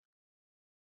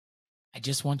I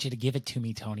just want you to give it to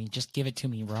me, Tony. Just give it to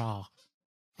me raw.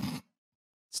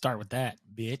 Start with that,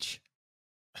 bitch.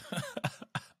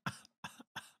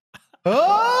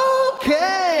 Okay.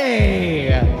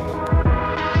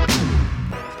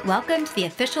 Welcome to the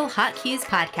official Hot Cues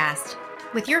podcast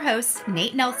with your hosts,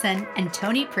 Nate Nelson and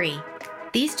Tony Pree.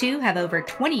 These two have over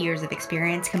 20 years of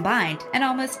experience combined and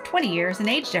almost 20 years in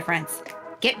age difference.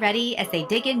 Get ready as they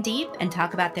dig in deep and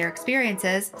talk about their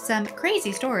experiences, some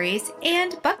crazy stories,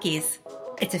 and Buckies.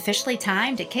 It's officially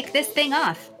time to kick this thing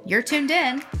off. You're tuned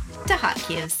in to Hot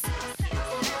Cues.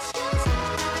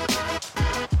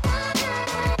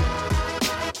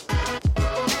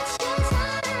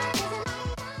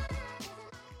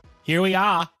 Here we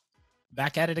are,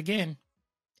 back at it again.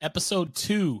 Episode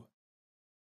 2,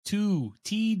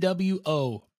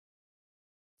 TWO.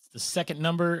 It's the second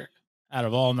number out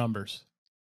of all numbers.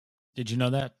 Did you know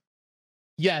that?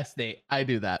 Yes, Nate, I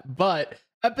do that. But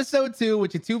episode 2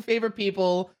 with your two favorite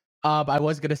people. I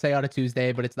was gonna say on a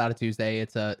Tuesday, but it's not a Tuesday.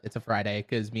 It's a Friday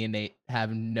because me and Nate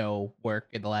have no work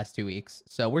in the last 2 weeks,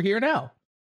 so we're here now.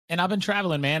 And I've been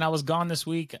traveling, man. I was gone this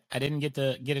week. I didn't get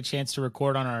a chance to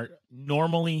record on our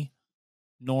normal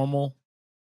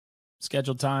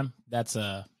scheduled time. That's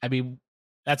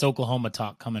Oklahoma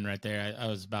talk coming right there. I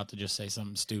was about to just say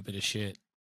something stupid as shit.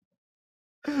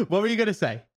 What were you gonna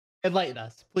say? Enlighten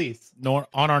us, please. On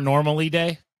our normally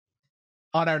day.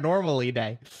 On our normally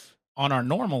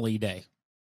day.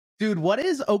 Dude, what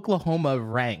is Oklahoma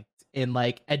ranked in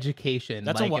like education?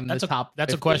 That's top.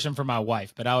 That's 50? A question for my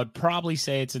wife, but I would probably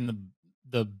say it's in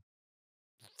the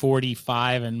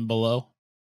 45 and below.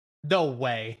 No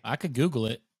way. I could Google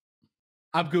it.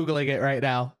 I'm Googling it right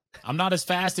now. I'm not as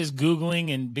fast as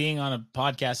Googling and being on a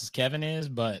podcast as Kevin is,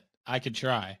 but I could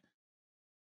try.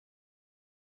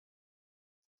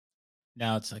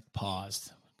 Now it's like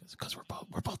paused because we're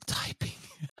both typing.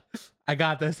 I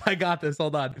got this.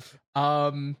 Hold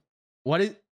on. What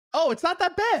is? Oh, it's not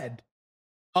that bad.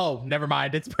 Oh, never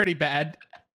mind. It's pretty bad.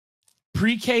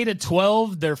 Pre-K to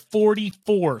 12, they're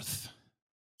 44th.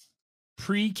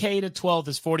 Pre-K to 12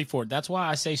 is 44th. That's why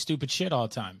I say stupid shit all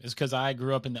the time. It's because I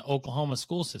grew up in the Oklahoma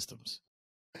school systems.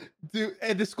 Dude,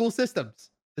 and the school systems.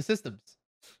 The systems.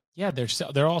 Yeah,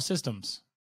 they're all systems.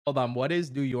 Hold on. What is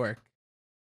New York?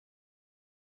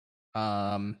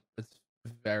 It's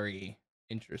very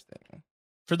interesting.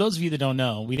 For those of you that don't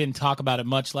know, we didn't talk about it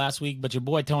much last week, but your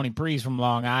boy Tony Pree's from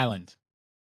Long Island.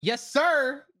 Yes,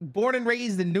 sir. Born and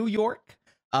raised in New York,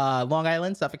 Long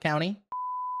Island, Suffolk County.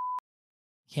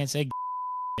 Can't say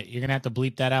you're gonna have to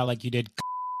bleep that out like you did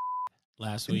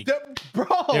last week. Bro,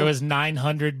 there was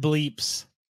 900 bleeps.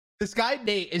 This guy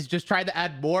Nate is just trying to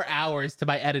add more hours to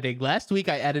my editing. Last week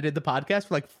I edited the podcast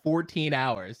for like 14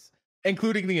 hours,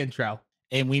 including the intro.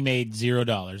 And we made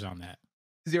 $0 on that.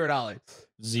 $0.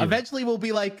 Zero. Eventually we'll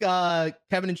be like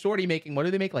Kevin and Shorty making, what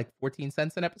do they make? Like 14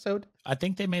 cents an episode? I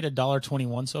think they made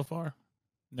 $1.21 so far.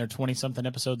 They're 20 something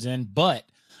episodes in, but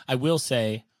I will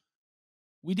say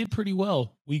we did pretty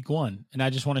well week 1. And I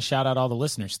just want to shout out all the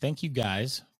listeners. Thank you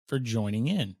guys for joining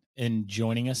in and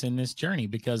joining us in this journey,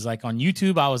 because like on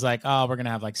YouTube, I was like, oh, we're going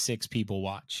to have like 6 people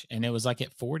watch. And it was like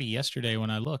at 40 yesterday when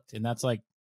I looked, and that's like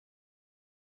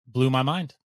blew my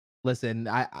mind. Listen,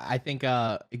 I think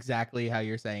exactly how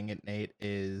you're saying it, Nate,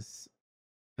 is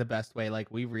the best way.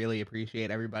 Like, we really appreciate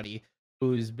everybody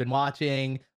who's been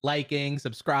watching, liking,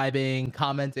 subscribing,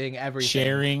 commenting,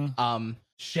 everything.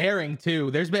 Sharing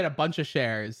too. There's been a bunch of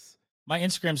shares. My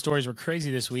Instagram stories were crazy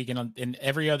this week, and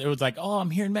every other, it was like, oh, I'm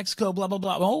here in Mexico, blah, blah,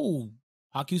 blah. Oh,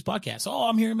 Hot Cues podcast. Oh,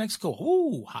 I'm here in Mexico.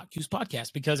 Oh, Hot Cues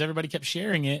podcast, because everybody kept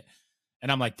sharing it.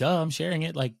 And I'm like, duh, I'm sharing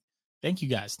it. Like, thank you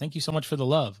guys. Thank you so much for the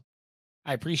love.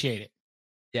 I appreciate it.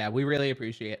 Yeah, we really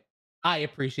appreciate it. I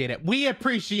appreciate it. We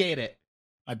appreciate it.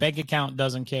 My bank account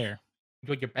doesn't care.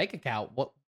 With your bank account? What?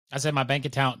 I said my bank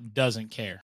account doesn't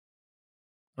care.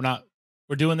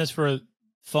 We're doing this for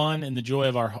fun and the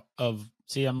joy of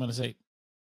see, I'm going to say,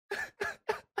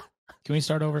 can we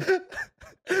start over?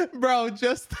 Bro,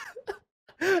 just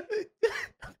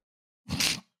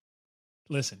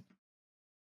listen.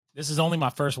 This is only my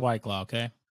first White Claw,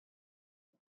 okay?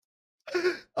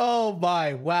 Oh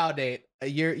my, wow, Nate.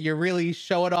 You're really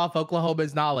showing off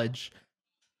Oklahoma's knowledge.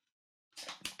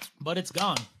 But it's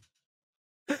gone.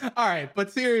 All right,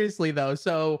 but seriously though,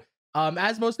 so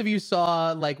as most of you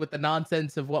saw, like with the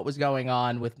nonsense of what was going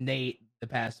on with Nate the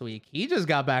past week, he just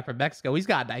got back from Mexico. He's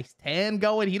got a nice tan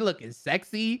going. He looking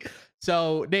sexy.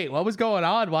 So Nate, what was going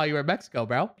on while you were in Mexico,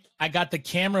 bro? I got the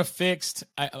camera fixed.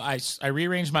 I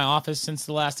rearranged my office since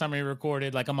the last time we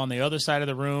recorded. Like, I'm on the other side of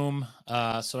the room.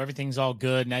 So everything's all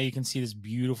good. Now you can see this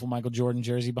beautiful Michael Jordan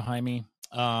jersey behind me.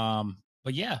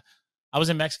 But yeah, I was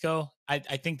in Mexico. I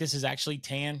think this is actually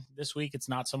tan this week. It's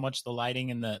not so much the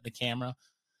lighting and the camera.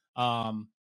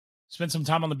 Spent some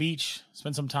time on the beach,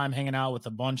 spent some time hanging out with a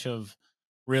bunch of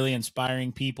really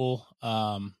inspiring people.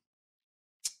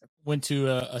 Went to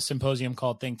a symposium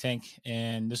called Think Tank,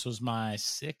 and this was my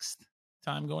 6th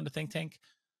time going to Think Tank.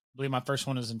 I believe my first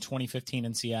one was in 2015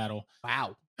 in Seattle.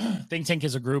 Wow. Think Tank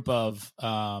is a group of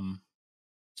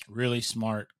really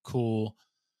smart, cool,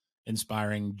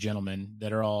 inspiring gentlemen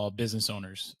that are all business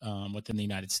owners within the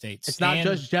United States. It's not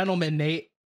just gentlemen, Nate.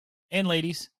 And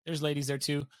ladies. There's ladies there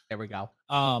too. There we go.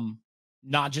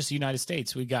 Not just the United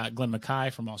States. We got Glenn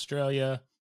Mackay from Australia.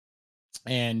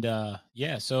 And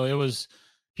yeah, so it was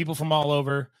people from all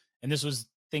over. And this was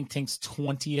Think Tank's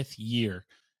 20th year.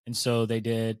 And so they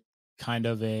did kind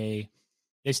of they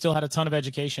still had a ton of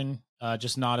education,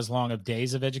 just not as long of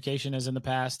days of education as in the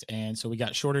past. And so we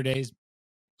got shorter days.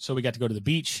 So we got to go to the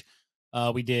beach.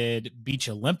 We did Beach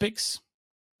Olympics,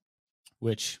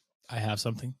 which I have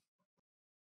something.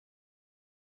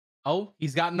 Oh,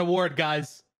 he's got an award,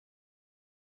 guys.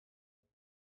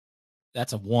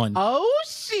 That's a 1. Oh,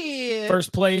 shit.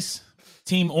 First place,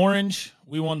 Team Orange.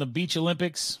 We won the Beach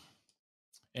Olympics.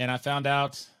 And I found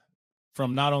out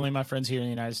from not only my friends here in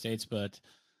the United States, but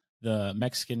the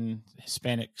Mexican,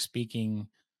 Hispanic-speaking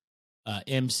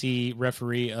MC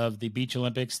referee of the Beach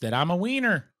Olympics that I'm a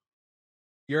wiener.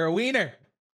 You're a wiener.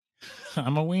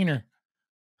 I'm a wiener.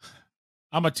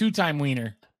 I'm a 2-time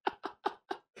wiener.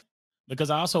 Because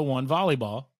I also won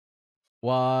volleyball.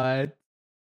 What?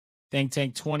 Think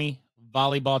Tank 20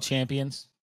 volleyball champions.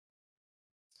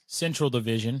 Central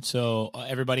Division. So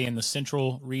everybody in the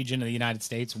central region of the United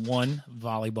States won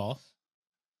volleyball.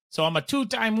 So I'm a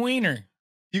 2-time wiener.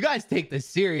 You guys take this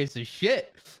serious as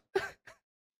shit.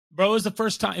 Bro, it was the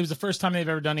first time they've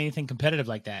ever done anything competitive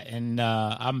like that. And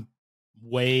I'm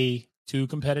way too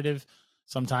competitive.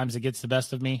 Sometimes it gets the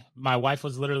best of me. My wife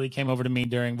came over to me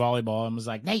during volleyball and was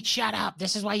like, Nate, shut up.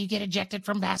 This is why you get ejected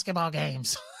from basketball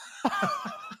games.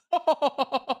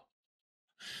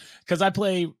 Because I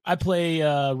play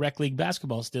rec league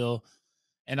basketball still,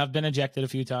 and I've been ejected a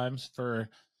few times for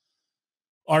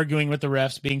arguing with the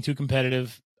refs, being too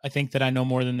competitive. I think that I know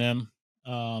more than them,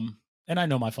 and I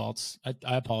know my faults.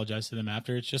 I apologize to them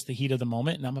after. It's just the heat of the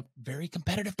moment, and I'm a very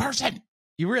competitive person.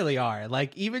 You really are.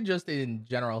 Like, even just in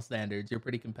general standards, you're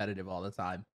pretty competitive all the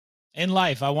time. In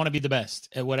life, I want to be the best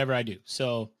at whatever I do.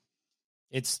 So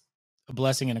it's a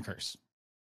blessing and a curse.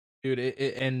 Dude,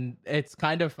 and it's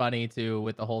kind of funny, too,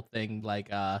 with the whole thing,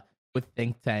 like, with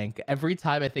Think Tank. Every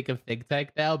time I think of Think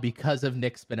Tank now, because of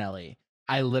Nick Spinelli,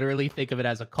 I literally think of it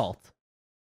as a cult.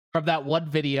 From that one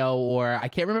video, or I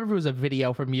can't remember if it was a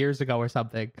video from years ago or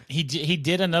something. He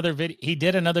did another video. He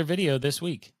did another video this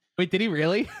week. Wait, did he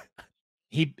really?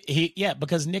 Yeah,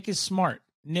 because Nick is smart.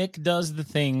 Nick does the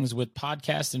things with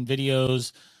podcasts and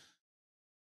videos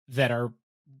that are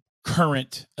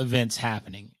current events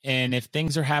happening. And if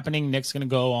things are happening, Nick's going to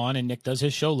go on, and Nick does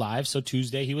his show live. So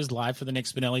Tuesday he was live for the Nick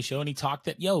Spinelli show, and he talked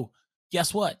that,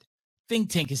 guess what? Think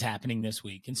Tank is happening this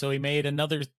week. And so he made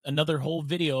another whole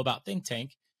video about Think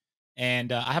Tank.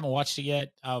 And I haven't watched it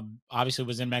yet. Obviously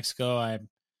was in Mexico. I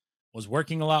was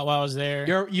working a lot while I was there.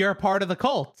 You're a part of the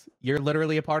cult. You're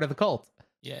literally a part of the cult.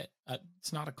 Yeah,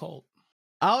 it's not a cult.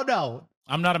 Oh, no.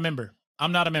 I'm not a member.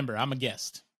 I'm a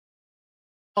guest.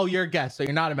 Oh, you're a guest, so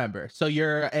you're not a member. So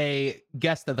you're a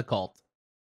guest of the cult.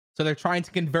 So they're trying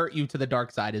to convert you to the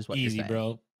dark side is what you're saying. Easy,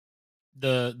 bro.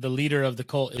 The leader of the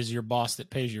cult is your boss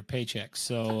that pays your paycheck.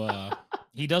 So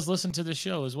he does listen to the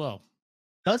show as well.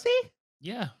 Does he?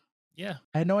 Yeah.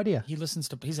 I had no idea.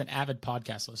 He's an avid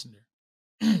podcast listener.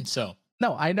 So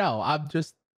no, I know.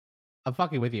 I'm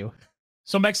fucking with you.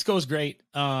 So Mexico is great.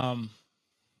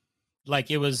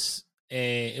 Like it wasn't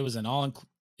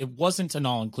an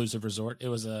all-inclusive resort. It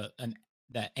was the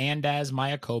Andaz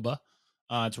Mayacoba.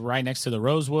 It's right next to the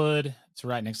Rosewood. It's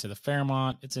right next to the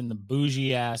Fairmont. It's in the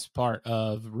bougie ass part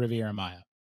of Riviera Maya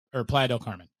or Playa del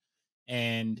Carmen.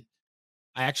 And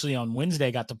I actually on Wednesday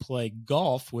got to play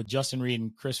golf with Justin Reed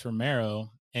and Chris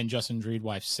Romero and Justin Reed's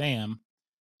wife Sam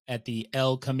at the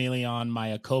El Chameleon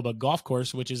Mayacoba golf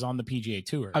course, which is on the PGA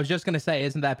Tour. I was just going to say,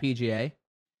 isn't that PGA?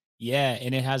 Yeah,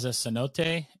 and it has a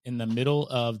cenote in the middle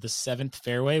of the 7th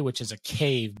fairway, which is a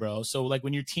cave, bro. So like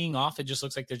when you're teeing off, it just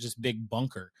looks like there's this big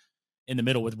bunker in the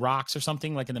middle with rocks or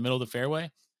something like in the middle of the fairway.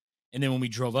 And then when we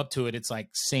drove up to it, it's like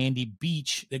sandy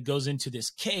beach that goes into this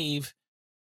cave.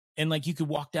 And like you could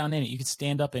walk down in it, you could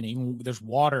stand up in it. There's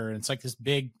water, and it's like this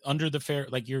big under the fair,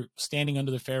 like you're standing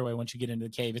under the fairway once you get into the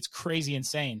cave. It's crazy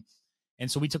insane. And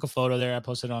so we took a photo there. I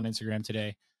posted it on Instagram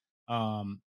today.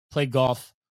 Played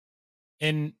golf.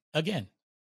 And again,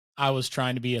 I was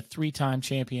trying to be a 3-time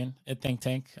champion at Think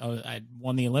Tank. I'd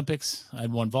won the Olympics,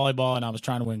 I'd won volleyball, and I was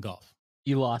trying to win golf.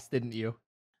 You lost, didn't you?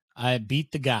 I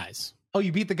beat the guys. Oh,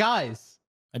 you beat the guys.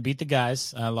 I beat the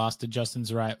guys. I lost to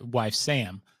Justin's wife,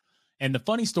 Sam. And the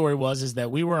funny story is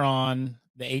that we were on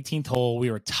the 18th hole.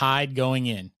 We were tied going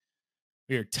in.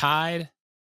 We were tied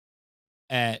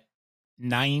at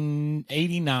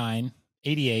 989,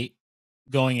 88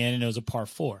 going in, and it was a par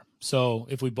 4. So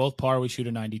if we both par, we shoot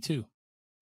a 92.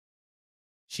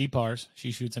 She pars,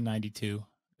 she shoots a 92,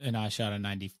 and I shot a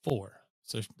 94.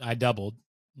 So I doubled.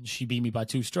 She beat me by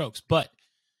 2 strokes. But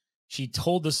she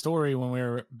told the story when we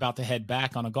were about to head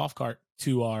back on a golf cart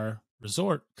to our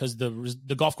resort, because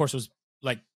the golf course was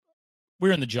like, we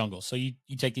were in the jungle. So you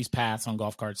take these paths on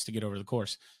golf carts to get over the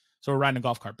course. So we're riding a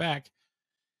golf cart back.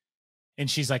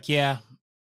 And she's like, yeah,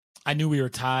 I knew we were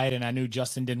tied, and I knew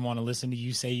Justin didn't want to listen to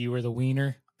you say you were the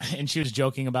wiener. And she was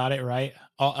joking about it, right?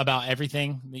 About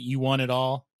everything, that you won it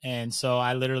all. And so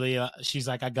I literally, she's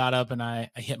like, I got up and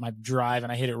I hit my drive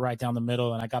and I hit it right down the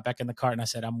middle. And I got back in the cart and I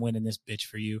said, I'm winning this bitch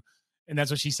for you. And that's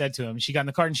what she said to him. She got in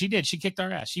the cart and she did. She kicked our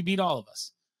ass. She beat all of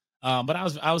us. But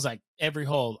I was like every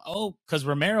hole. Because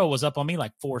Romero was up on me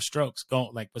like 4 strokes, going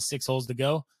like with 6 holes to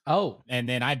go. Oh, and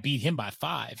then I beat him by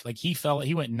 5. Like he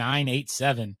went 9, 8,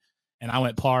 7, and I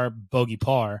went par, bogey,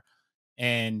 par,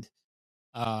 and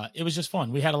it was just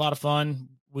fun. We had a lot of fun.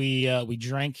 We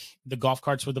drank. The golf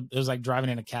carts it was like driving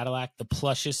in a Cadillac. The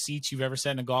plushest seats you've ever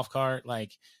sat in a golf cart.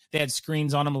 Like they had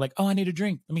screens on them. Like, oh, I need a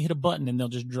drink. Let me hit a button, and they'll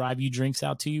just drive you drinks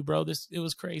out to you, bro. It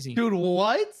was crazy, dude.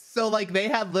 What? So like they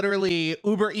had literally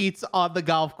Uber Eats on the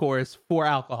golf course for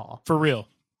alcohol, for real,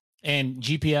 and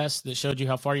GPS that showed you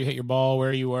how far you hit your ball,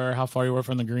 where you were, how far you were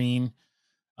from the green.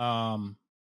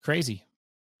 Crazy.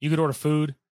 You could order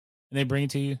food, and they bring it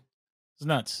to you. It's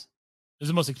nuts. It was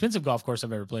the most expensive golf course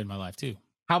I've ever played in my life, too.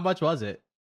 How much was it?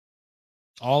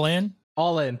 All in?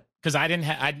 All in. Because I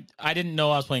didn't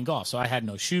know I was playing golf, so I had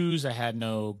no shoes, I had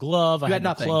no glove, I had no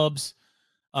nothing. clubs,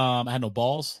 I had no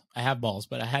balls. I have balls,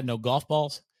 but I had no golf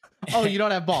balls. Oh, you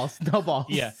don't have balls? No balls.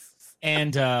 Yeah,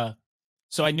 and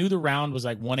so I knew the round was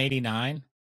like 189. It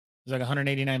was like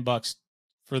 $189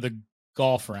 for the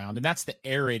golf round, and that's the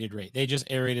aerated rate. They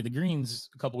just aerated the greens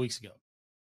a couple weeks ago,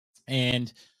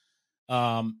 and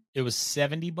it was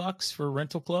 $70 for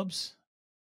rental clubs,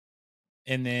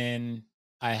 and then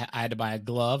I had to buy a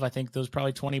glove. I think those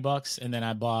probably $20, and then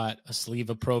I bought a sleeve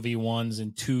of Pro V1s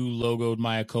and 2 logoed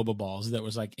Mayakoba balls that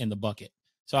was like in the bucket.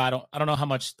 So I don't know how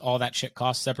much all that shit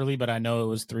costs separately, but I know it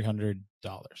was $300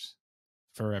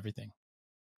 for everything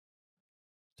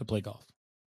to play golf.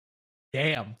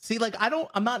 Damn. See, like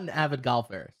I'm not an avid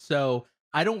golfer, so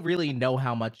I don't really know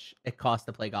how much it costs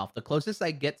to play golf. The closest I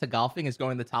get to golfing is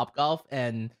going to Top Golf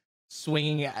and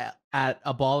swinging at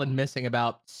a ball and missing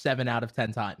about 7 out of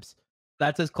 10 times.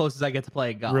 That's as close as I get to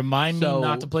playing golf. Remind me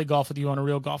not to play golf with you on a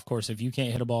real golf course if you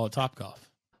can't hit a ball at Top Golf.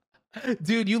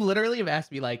 Dude, you literally have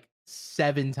asked me like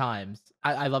 7 times.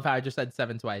 I love how I just said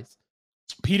 7 twice.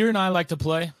 Peter and I like to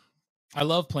play. I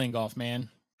love playing golf, man.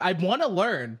 I want to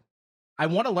learn. I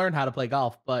want to learn how to play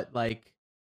golf, but like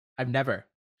I've never.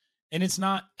 And it's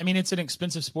not, I mean, it's an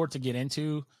expensive sport to get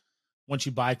into once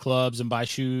you buy clubs and buy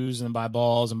shoes and buy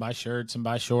balls and buy shirts and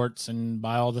buy shorts and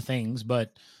buy all the things.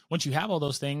 But once you have all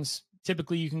those things,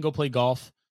 typically you can go play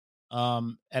golf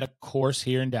at a course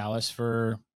here in Dallas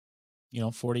for,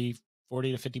 $40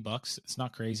 to $50. It's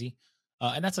not crazy.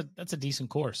 And that's a decent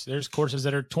course. There's courses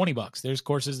that are $20. There's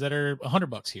courses that are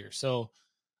 $100 here. So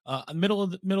middle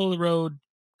of the road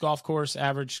golf course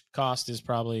average cost is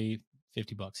probably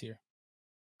 $50 here.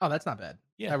 Oh, that's not bad.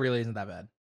 Yeah, that really isn't that bad.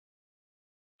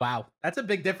 Wow, that's a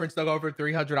big difference to go over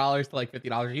 $300 to like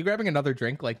 $50. Are you grabbing another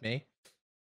drink like me?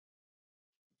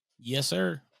 Yes,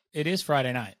 sir. It is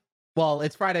Friday night. Well,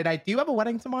 it's Friday night. Do you have a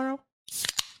wedding tomorrow?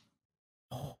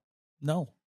 Oh, no.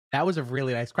 That was a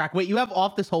really nice crack. Wait, you have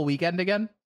off this whole weekend again?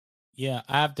 Yeah,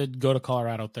 I have to go to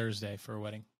Colorado Thursday for a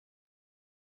wedding.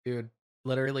 Dude,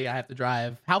 literally, I have to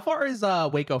drive. How far is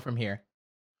Waco from here?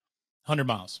 100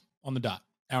 miles on the dot.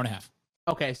 Hour and a half.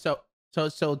 Okay, so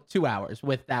 2 hours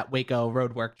with that Waco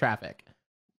roadwork traffic.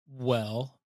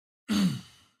 Well,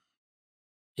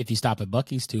 if you stop at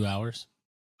Buc-ee's, 2 hours.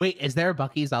 Wait, is there a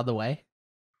Buc-ee's on the way?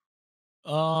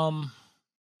 Don't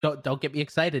get me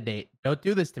excited, Nate. Don't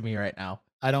do this to me right now.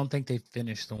 I don't think they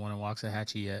finished the one in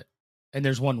Waxahachie yet. And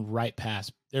there's one right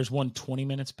past. There's one 20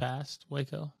 minutes past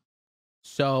Waco.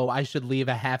 So I should leave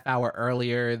a half hour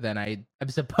earlier than I'm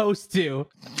supposed to.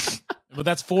 Well,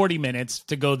 that's 40 minutes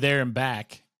to go there and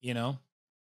back,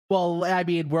 Well, I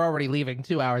mean, we're already leaving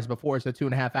 2 hours before, so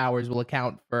 2.5 hours will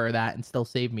account for that and still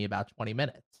save me about 20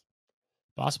 minutes.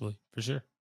 Possibly, for sure.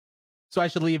 So I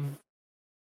should leave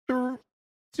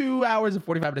 2 hours and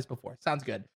 45 minutes before. Sounds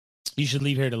good. You should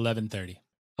leave here at 11:30.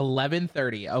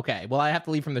 11:30. Okay. Well, I have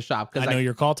to leave from the shop because I know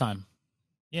your call time.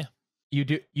 Yeah. You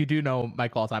do know my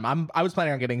call time. I was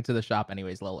planning on getting to the shop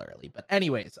anyways, a little early. But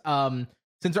anyways,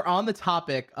 since we're on the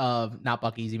topic of not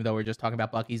Buc-ee's, even though we're just talking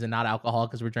about Buc-ee's and not alcohol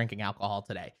because we're drinking alcohol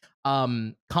today.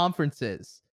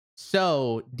 Conferences.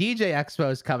 So DJ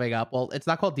Expo is coming up. Well, it's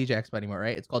not called DJ Expo anymore,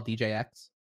 right? It's called DJX.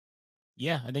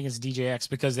 Yeah, I think it's DJX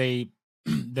because the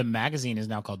magazine is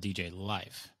now called DJ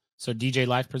Life. So DJ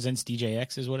Life presents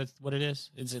DJX is what it is.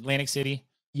 It's Atlantic City.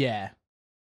 Yeah.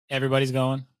 Everybody's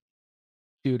going.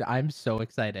 Dude, I'm so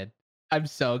excited. I'm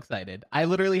so excited. I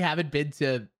literally haven't been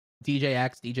to DJ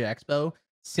Expo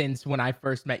since when I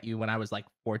first met you when I was like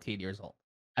 14 years old.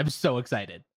 I'm so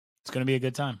excited. It's going to be a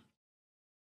good time.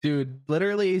 Dude,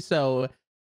 literally, so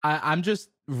I'm just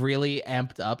really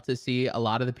amped up to see a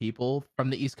lot of the people from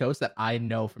the East Coast that I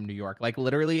know from New York. Like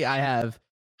literally, I have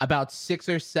about 6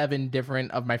 or 7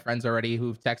 different of my friends already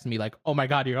who've texted me like, "Oh my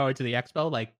god, you're going to the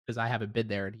expo?" Like, because I haven't been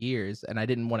there in years, and I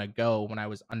didn't want to go when I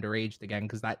was underage again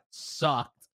because that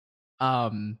sucked.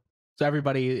 So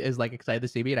everybody is like excited to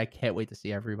see me, and I can't wait to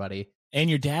see everybody. And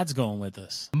your dad's going with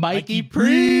us, Mikey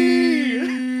Pre.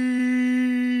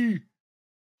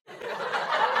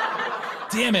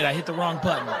 Damn it! I hit the wrong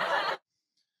button.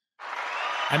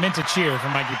 I meant to cheer for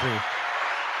Mikey Pre.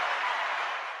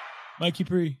 Mikey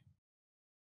Pre.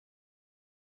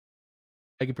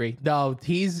 Mikey Pre. No,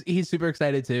 he's super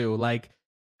excited too. Like,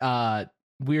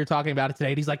 we were talking about it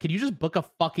today. And he's like, "Can you just book a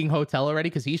fucking hotel already?"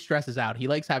 Because he stresses out. He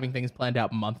likes having things planned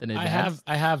out a month in advance.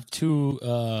 I have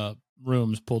 2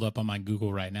 rooms pulled up on my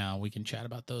Google right now. We can chat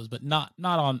about those, but not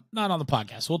on the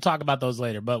podcast. We'll talk about those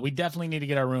later. But we definitely need to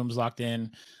get our rooms locked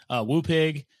in. Woo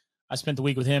Pig, I spent the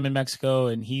week with him in Mexico,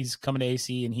 and he's coming to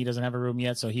AC, and he doesn't have a room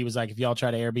yet. So he was like, "If y'all try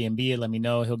to Airbnb it, let me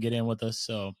know. He'll get in with us."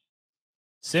 So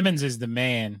Simmons is the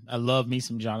man. I love me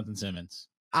some Jonathan Simmons.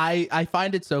 I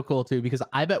find it so cool too because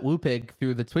I met Woo Pig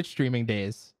through the Twitch streaming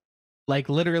days. Like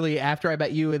literally after I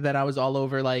met you, and then I was all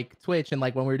over like Twitch and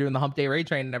like when we were doing the Hump Day Raid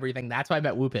Train and everything. That's why I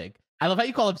met Woo Pig. I love how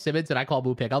you call him Simmons and I call him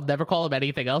Woo Pig. I'll never call him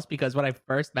anything else because when I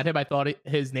first met him, I thought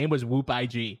his name was Whoop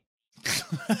IG.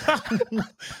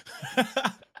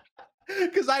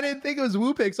 Because I didn't think it was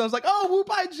Woo Pig, so I was like, "Oh, Whoop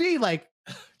IG!" Like,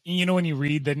 you know when you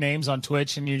read the names on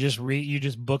Twitch and you just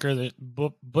butcher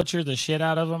the shit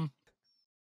out of them.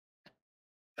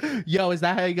 Yo, is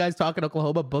that how you guys talk in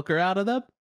Oklahoma? Booker out of them?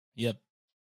 Yep.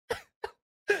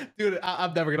 Dude,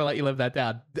 I'm never gonna let you live that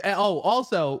down. Oh,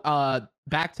 also,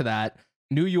 back to that.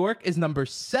 New York is number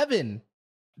 7.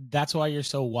 That's why you're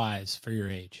so wise for your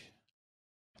age.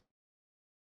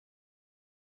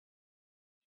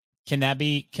 Can that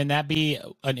be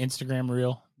an Instagram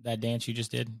reel? That dance you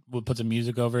just did? We'll put some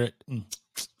music over it.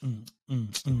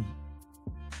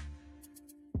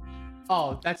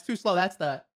 Oh, that's too slow. That's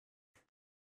the.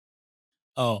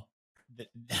 Oh,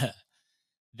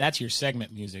 that's your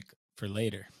segment music for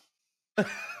later.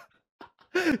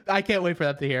 I can't wait for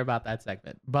them to hear about that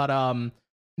segment. But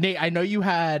Nate, I know you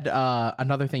had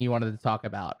another thing you wanted to talk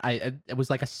about. It was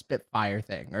like a Spitfire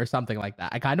thing or something like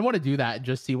that. I kind of want to do that and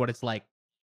just see what it's like.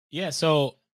 Yeah,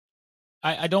 so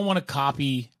I don't want to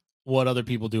copy what other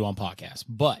people do on podcasts,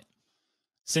 but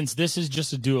since this is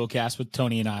just a duo cast with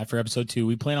Tony and I for episode 2,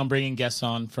 we plan on bringing guests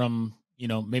on from,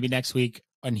 maybe next week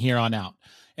and here on out,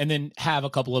 and then have a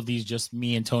couple of these just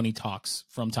me and Tony talks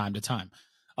from time to time.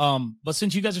 But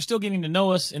since you guys are still getting to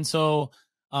know us, and so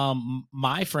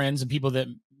my friends and people that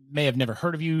may have never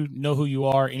heard of you, know who you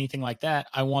are, anything like that,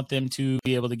 I want them to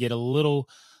be able to get a little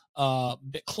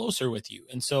bit closer with you.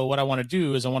 And so what I want to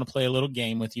do is I want to play a little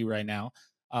game with you right now.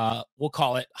 We'll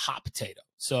call it hot potato.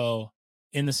 So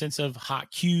in the sense of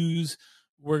hot cues,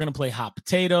 we're going to play hot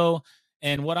potato.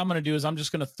 And what I'm going to do is I'm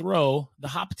just going to throw the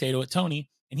hot potato at Tony,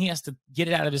 and he has to get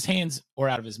it out of his hands or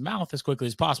out of his mouth as quickly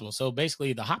as possible. So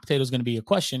basically the hot potato is going to be a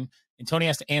question, and Tony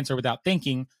has to answer without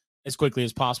thinking as quickly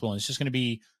as possible. And it's just going to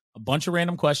be a bunch of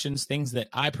random questions, things that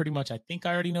I think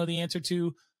I already know the answer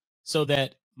to, so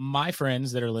that my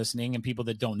friends that are listening and people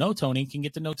that don't know Tony can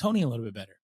get to know Tony a little bit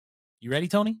better. You ready,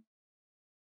 Tony?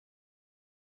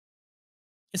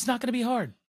 It's not going to be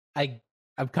hard.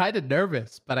 I'm kind of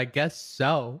nervous, but I guess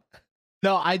so.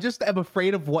 No, I just am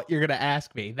afraid of what you're going to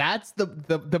ask me. That's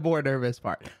the more nervous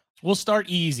part. We'll start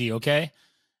easy, okay?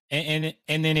 And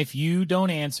then if you don't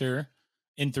answer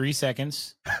in 3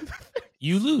 seconds,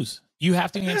 you lose. You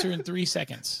have to answer in 3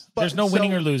 seconds. There's no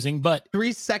winning or losing, but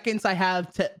 3 seconds I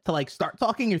have to like start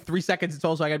talking, or 3 seconds it's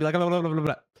also I gotta be like blah, blah, blah, blah,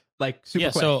 blah, like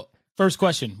super quick. So first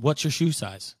question, what's your shoe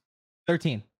size?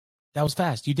 13. That was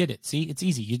fast. You did it. See, it's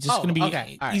easy. You're just going to be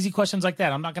okay. easy questions like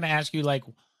that. I'm not going to ask you like,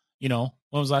 when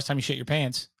was the last time you shit your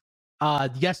pants?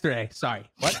 Yesterday. Sorry.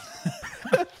 What?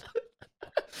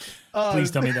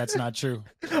 Please tell me that's not true.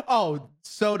 Oh,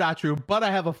 so not true. But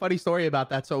I have a funny story about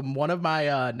that. So one of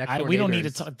my next door We don't need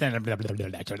neighbors-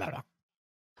 to talk.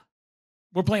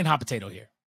 We're playing hot potato here.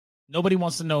 Nobody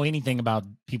wants to know anything about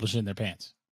people shitting their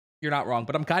pants. You're not wrong,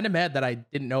 but I'm kind of mad that I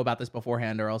didn't know about this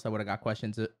beforehand, or else I would have got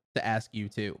questions to ask you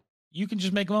too. You can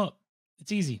just make them up.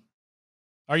 It's easy.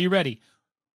 Are you ready?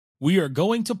 We are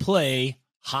going to play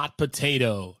hot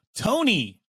potato.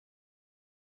 Tony,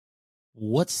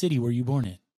 what city were you born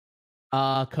in?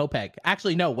 Copeg.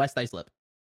 Actually, no, West Islip.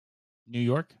 New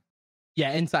York?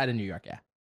 Yeah, inside of New York, yeah.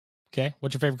 Okay.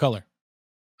 What's your favorite color?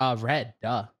 Red,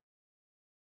 duh.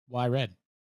 Why red?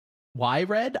 Why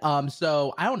red?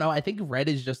 So I don't know. I think red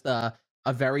is just a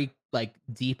very like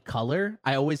deep color.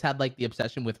 I always had like the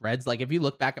obsession with reds. Like if you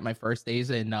look back at my first days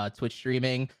in Twitch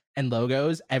streaming and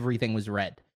logos, everything was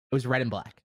red. It was red and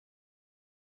black.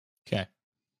 Okay.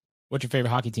 What's your favorite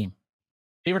hockey team?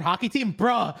 Favorite hockey team?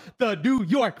 Bruh, the New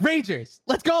York Rangers.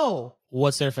 Let's go.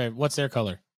 What's their favorite? What's their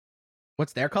color?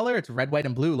 What's their color? It's red, white,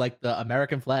 and blue, like the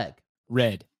American flag.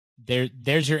 Red.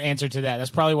 There's your answer to that. That's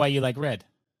probably why you like red.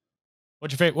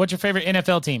 What's your favorite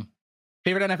NFL team?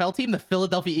 Favorite NFL team? The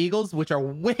Philadelphia Eagles, which are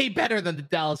way better than the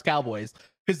Dallas Cowboys,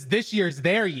 because this year's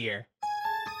their year.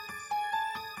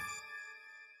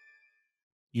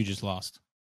 You just lost.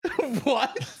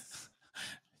 What?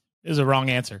 It was a wrong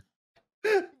answer.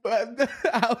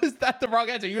 How is that the wrong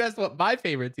answer? You asked what my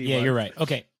favorite team was. You're right.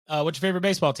 Okay. What's your favorite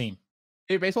baseball team?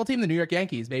 Favorite baseball team? The New York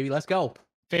Yankees, baby. Let's go.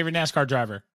 Favorite NASCAR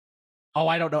driver? Oh,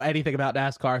 I don't know anything about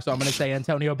NASCAR, so I'm going to say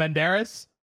Antonio Banderas.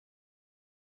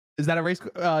 Is that a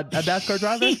NASCAR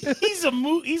driver?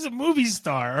 he's a movie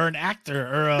star or an actor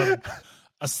or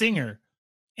a singer.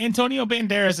 Antonio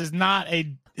Banderas is not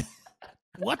a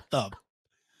what the?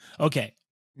 Okay,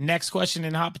 next question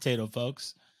in hot potato,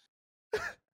 folks.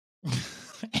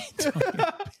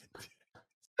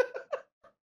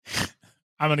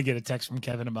 I'm gonna get a text from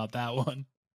Kevin about that one.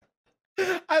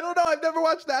 I don't know. I've never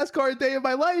watched NASCAR a day in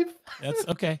my life. That's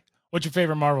okay. What's your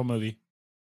favorite Marvel movie?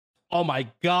 Oh my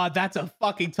God, that's a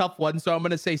fucking tough one. So I'm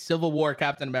going to say Civil War,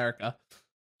 Captain America.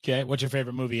 Okay. What's your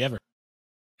favorite movie ever?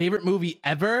 Favorite movie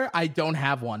ever? I don't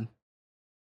have one.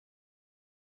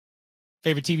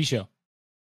 Favorite TV show?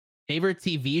 Favorite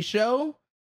TV show?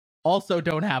 Also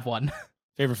don't have one.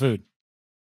 Favorite food?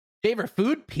 Favorite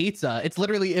food? Pizza. It's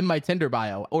literally in my Tinder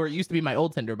bio, or it used to be my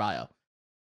old Tinder bio.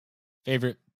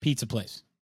 Favorite pizza place?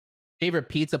 Favorite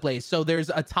pizza place. So there's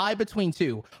a tie between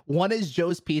two. One is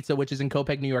Joe's Pizza, which is in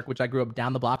Copeg, New York, which I grew up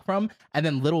down the block from. And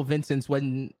then Little Vincent's,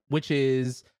 which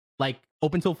is like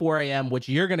open till 4 a.m., which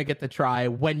you're going to get to try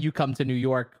when you come to New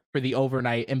York for the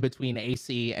overnight in between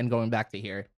AC and going back to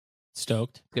here.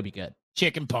 Stoked. It's going to be good.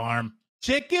 Chicken parm.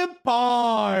 Chicken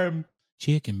parm.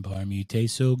 Chicken parm. You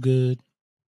taste so good.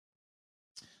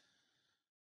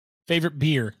 Favorite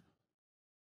beer?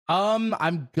 I'm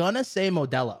going to say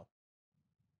Modelo.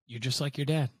 You're just like your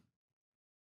dad.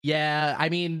 Yeah, I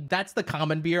mean, that's the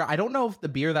common beer. I don't know if the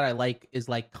beer that I like is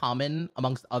like common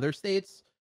amongst other states.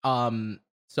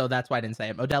 So that's why I didn't say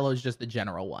it. Modelo is just the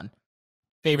general one.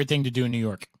 Favorite thing to do in New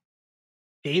York?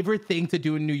 Favorite thing to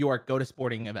do in New York, go to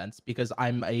sporting events because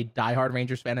I'm a diehard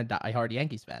Rangers fan and diehard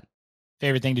Yankees fan.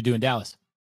 Favorite thing to do in Dallas?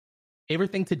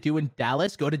 Favorite thing to do in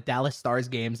Dallas, go to Dallas Stars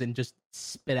games and just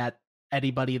spit at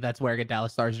anybody that's wearing a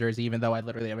Dallas Stars jersey, even though I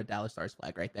literally have a Dallas Stars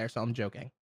flag right there. So I'm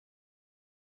joking.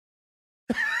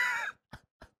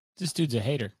 This dude's a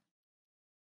hater.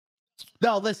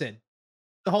 No, listen.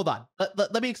 Hold on.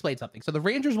 Let me explain something. So the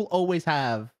Rangers will always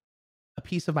have a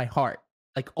piece of my heart.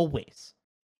 Like always.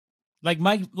 Like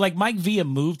Mike Villa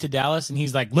moved to Dallas and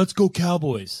he's like, let's go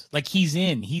Cowboys. Like he's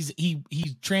in. He's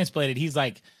transplanted. He's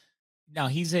like, now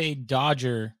he's a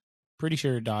Dodger, pretty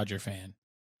sure a Dodger fan.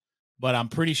 But I'm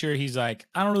pretty sure he's like,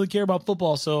 I don't really care about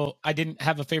football, so I didn't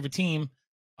have a favorite team.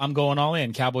 I'm going all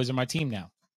in. Cowboys are my team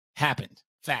now. Happened.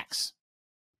 Facts.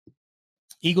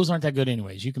 Eagles aren't that good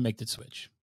anyways. You can make the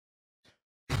switch.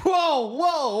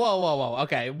 Whoa.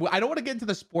 Okay. I don't want to get into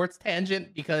the sports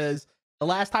tangent because the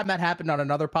last time that happened on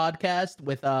another podcast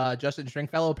with Justin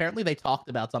Stringfellow, apparently they talked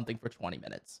about something for 20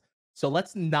 minutes. So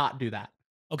let's not do that.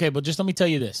 Okay, but just let me tell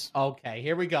you this. Okay,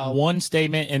 here we go. One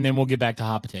statement, and then we'll get back to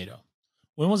hot potato.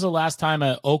 When was the last time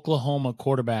an Oklahoma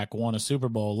quarterback won a Super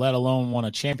Bowl, let alone won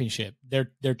a championship?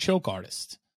 They're choke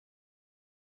artists.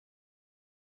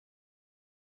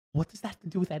 What does that have to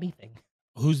do with anything?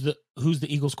 Who's the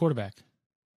Eagles quarterback?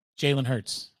 Jalen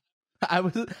Hurts. I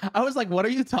was like, what are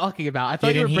you talking about? I thought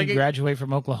Didn't you were bringing. he graduate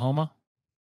from Oklahoma?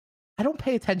 I don't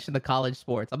pay attention to college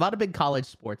sports. I'm not a big college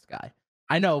sports guy.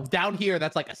 I know down here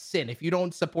that's like a sin. If you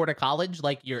don't support a college,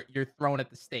 like you're thrown at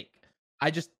the stake. I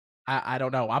just I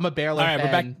don't know. I'm a Baylor All right, fan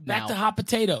we're back now. to hot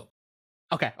potato.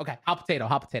 Okay. Hot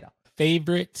potato.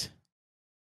 Favorite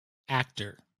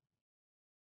actor?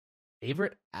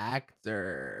 Favorite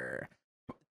actor.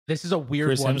 This is a weird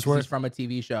Chris one because Hemsworth? he's from a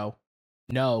TV show.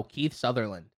 No, Keith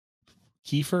Sutherland.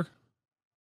 Kiefer?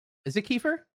 Is it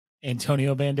Kiefer?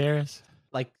 Antonio Banderas?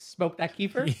 Like smoke that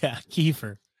Kiefer? Yeah,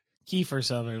 Kiefer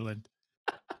Sutherland.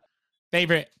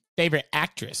 Favorite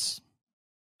actress?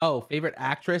 Oh, favorite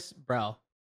actress, bro.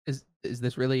 Is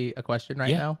this really a question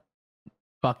right now?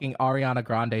 Fucking Ariana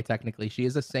Grande. Technically, she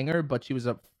is a singer, but she was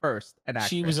an actress.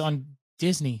 She was on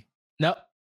Disney. No.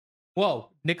 Whoa,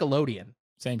 Nickelodeon.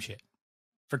 Same shit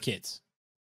for kids,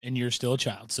 and you're still a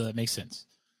child, so that makes sense.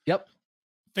 Yep.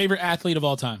 Favorite athlete of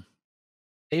all time?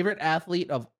 Favorite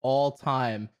athlete of all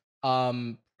time.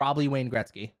 Probably Wayne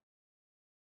Gretzky.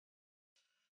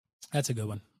 That's a good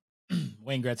one.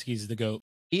 Wayne Gretzky's the GOAT.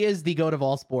 He is the GOAT of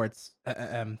all sports.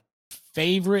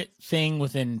 Favorite thing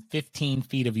within 15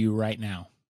 feet of you right now?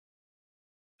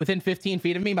 Within 15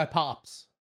 feet of me, my pops.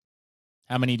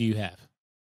 How many do you have?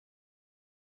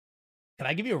 Can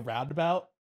I give you a roundabout?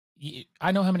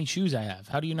 I know how many shoes I have.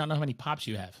 How do you not know how many pops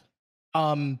you have?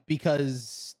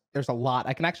 Because there's a lot.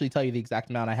 I can actually tell you the exact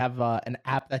amount. I have an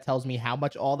app that tells me how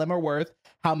much all of them are worth,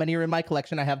 how many are in my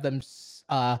collection. I have them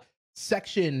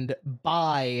sectioned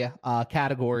by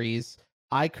categories.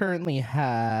 I currently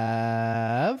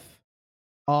have.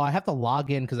 Oh, I have to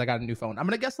log in because I got a new phone. I'm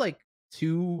gonna guess like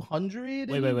 200.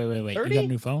 Wait. You got a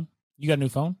new phone? You got a new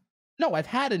phone? No, I've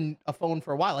had a phone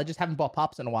for a while. I just haven't bought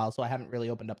pops in a while, so I haven't really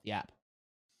opened up the app.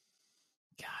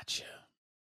 Gotcha.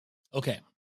 Okay.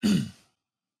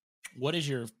 What is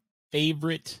your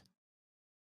favorite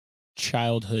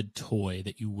childhood toy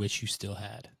that you wish you still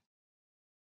had?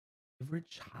 Favorite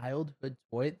childhood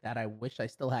toy that I wish I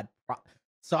still had.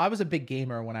 So I was a big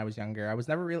gamer when I was younger. I was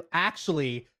never really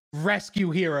actually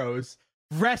Rescue Heroes.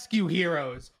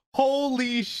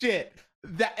 Holy shit.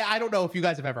 That I don't know if you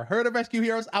guys have ever heard of Rescue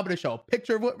Heroes. I'm going to show a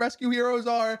picture of what Rescue Heroes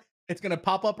are. It's going to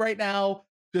pop up right now.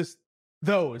 Just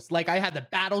those. Like I had the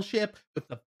battleship with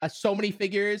the so many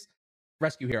figures.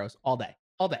 Rescue Heroes all day.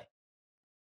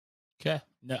 Okay.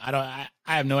 No, I don't. I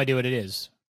have no idea what it is.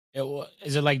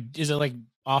 Is it like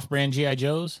off-brand GI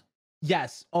Joes?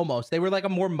 Yes, almost. They were like a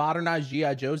more modernized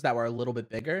GI Joes that were a little bit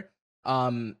bigger.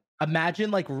 Imagine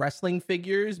like wrestling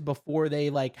figures before they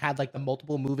like had like the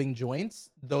multiple moving joints.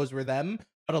 Those were them,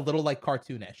 but a little like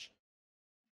cartoonish.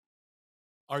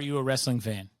 Are you a wrestling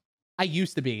fan? I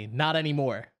used to be, not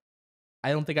anymore. I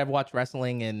don't think I've watched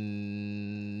wrestling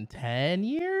in 10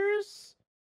 years.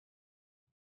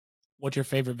 What's your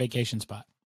favorite vacation spot?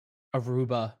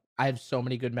 Aruba. I have so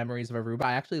many good memories of Aruba.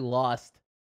 I actually lost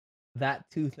that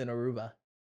tooth in Aruba.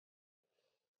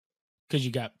 Because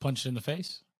you got punched in the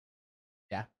face?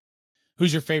 Yeah.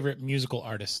 Who's your favorite musical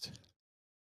artist?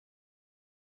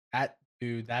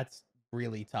 That's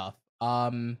really tough.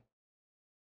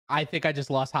 I think I just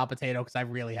lost hot potato because I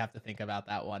really have to think about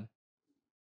that one.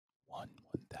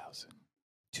 1,000.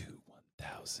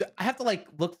 1,000. I have to like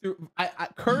look through. I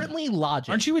currently Logic.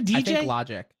 Aren't you a DJ? I think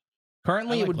Logic.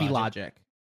 Currently, like it would be Logic.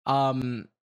 Logic.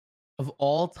 Of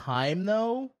all time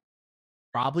though,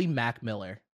 probably Mac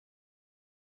Miller.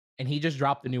 And he just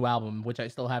dropped a new album, which I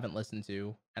still haven't listened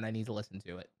to, and I need to listen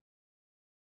to it.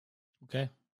 Okay.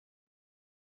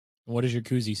 What does your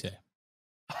koozie say?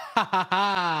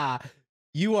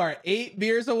 You are 8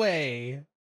 beers away.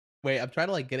 Wait, I'm trying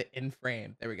to like get it in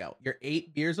frame. There we go. You're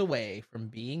 8 beers away from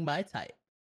being my type.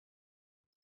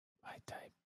 My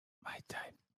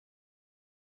type.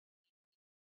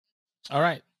 All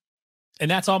right. And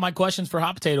that's all my questions for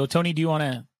hot potato. Tony, do you want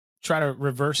to try to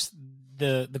reverse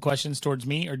the questions towards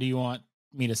me, or do you want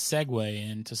me to segue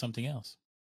into something else?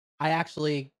 I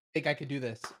actually think I could do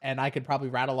this, and I could probably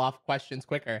rattle off questions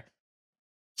quicker.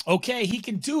 Okay, he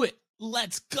can do it.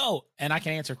 Let's go. And I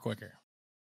can answer quicker.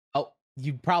 Oh,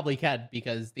 you probably can,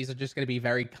 because these are just going to be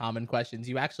very common questions.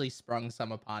 You actually sprung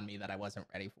some upon me that I wasn't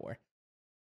ready for.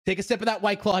 Take a sip of that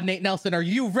White Claw, Nate Nelson. Are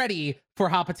you ready for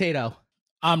hot potato?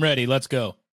 I'm ready. Let's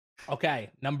go. Okay,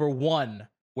 number 1.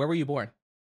 Where were you born?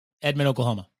 Edmond,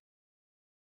 Oklahoma.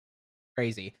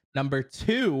 Crazy. Number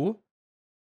 2.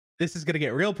 This is going to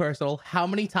get real personal. How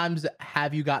many times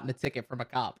have you gotten a ticket from a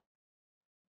cop?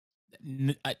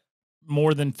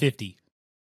 More than 50.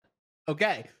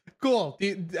 Okay, cool.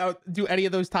 Do any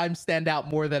of those times stand out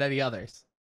more than any others?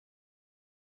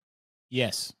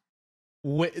 Yes.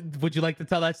 Would you like to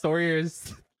tell that story? Or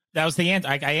is... That was the answer.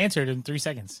 I answered in 3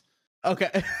 seconds.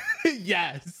 Okay.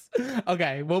 Yes.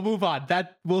 Okay, we'll move on.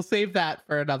 We'll save that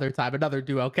for another time, another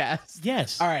duo cast.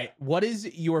 Yes. All right. What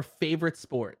is your favorite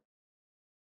sport?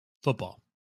 Football.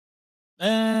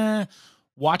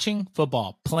 watching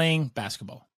football, playing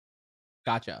basketball.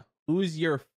 Gotcha. Who's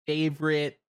your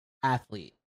favorite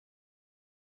athlete?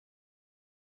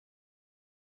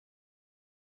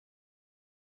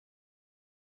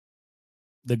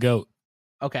 The GOAT.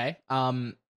 Okay.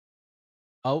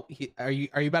 Oh, are you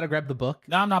about to grab the book?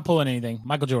 No, I'm not pulling anything.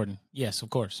 Michael Jordan. Yes, of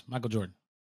course. Michael Jordan.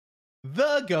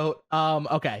 The GOAT.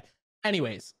 Okay.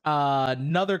 Anyways,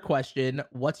 another question.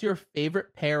 What's your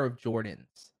favorite pair of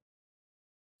Jordans?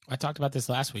 I talked about this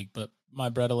last week, but my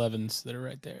Bread 11s that are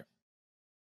right there.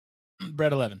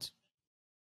 Bread 11s.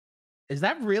 Is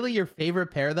that really your favorite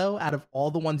pair, though, out of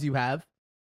all the ones you have?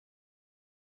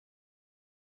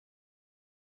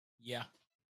 Yeah,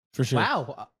 for sure.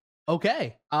 Wow.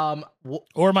 Okay.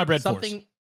 Or my Bread something. 4s.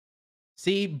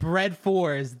 See, Bread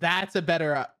 4s. That's a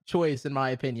better choice, in my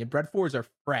opinion. Bread 4s are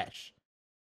fresh.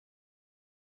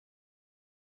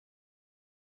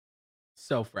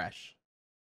 So fresh.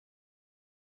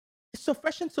 It's so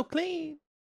fresh and so clean.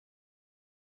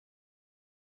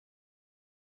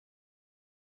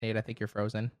 Nate, I think you're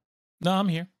frozen. No, I'm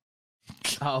here.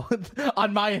 Oh,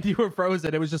 on my end, you were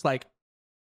frozen. It was just like,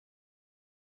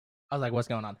 I was like, what's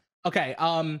going on? Okay.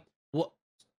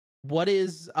 What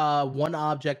is one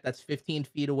object that's 15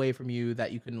 feet away from you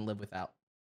that you couldn't live without?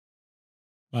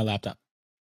 My laptop.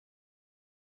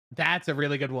 That's a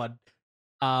really good one.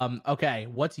 Okay.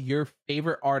 What's your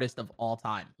favorite artist of all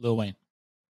time? Lil Wayne.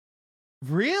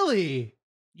 Really?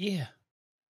 Yeah.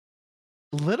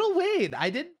 Lil Wayne. I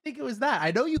didn't think it was that.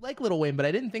 I know you like Lil Wayne, but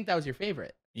I didn't think that was your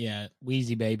favorite. Yeah.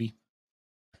 Wheezy baby.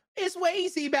 It's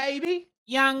Wheezy, baby.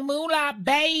 Young Moolah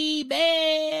baby.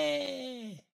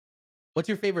 What's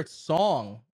your favorite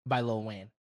song by Lil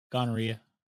Wayne? Gonorrhea.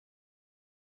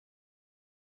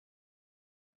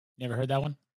 Never heard that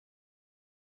one?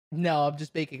 No, I'm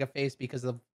just making a face because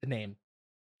of the name.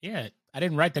 Yeah. I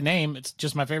didn't write the name. It's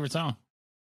just my favorite song.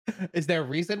 Is there a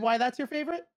reason why that's your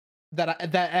favorite? That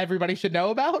everybody should know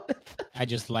about? I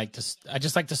just like to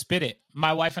spit it.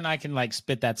 My wife and I can like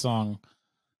spit that song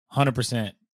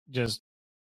 100%. Just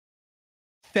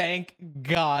Thank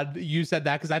God you said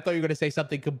that, because I thought you were going to say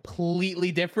something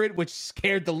completely different, which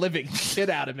scared the living shit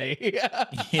out of me.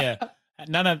 yeah.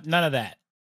 None of that.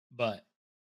 But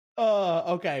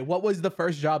okay. What was the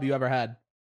first job you ever had?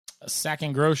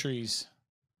 sacking groceries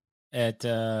at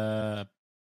I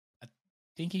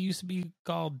think it used to be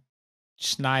called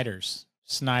Snyder's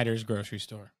grocery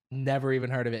store. Never even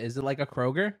heard of it. Is it like a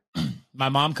Kroger? My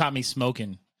mom caught me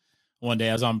smoking one day.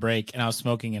 I was on break and I was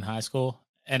smoking in high school,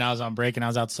 and I was on break and I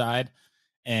was outside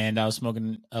and I was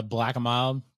smoking a Black and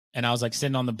Mild, and I was like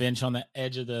sitting on the bench on the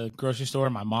edge of the grocery store,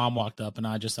 and my mom walked up and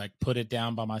I just like put it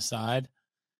down by my side.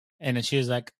 And then she was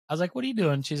like, I was like, what are you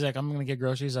doing? She's like, I'm going to get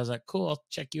groceries. I was like, cool, I'll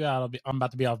check you out. I'm about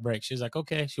to be off break. She was like,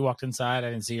 okay. She walked inside. I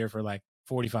didn't see her for like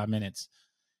 45 minutes.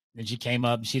 Then she came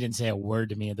up. She didn't say a word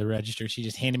to me at the register. She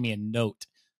just handed me a note.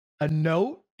 A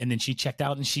note? And then she checked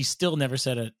out, and she still never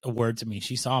said a word to me.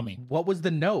 She saw me. What was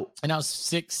the note? And I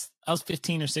was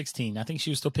 15 or 16. I think she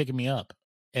was still picking me up.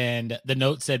 And the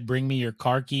note said, bring me your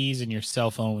car keys and your cell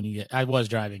phone when you get, I was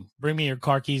driving. Bring me your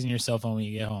car keys and your cell phone when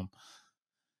you get home.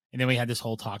 And then we had this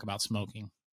whole talk about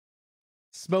smoking.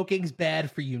 Smoking's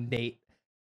bad for you, Nate.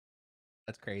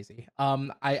 That's crazy.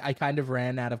 I kind of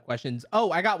ran out of questions.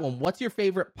 Oh, I got one. What's your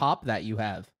favorite pop that you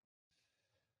have?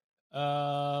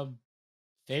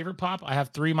 Favorite pop? I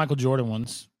have 3 Michael Jordan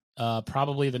ones.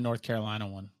 Probably the North Carolina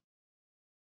one.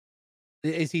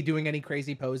 Is he doing any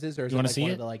crazy poses, or is You it wanna like see one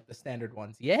it? of the like the standard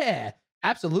ones? Yeah,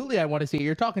 absolutely. I want to see it.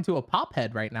 You're talking to a pop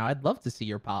head right now. I'd love to see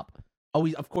your pop.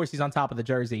 Oh, of course he's on top of the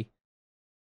jersey.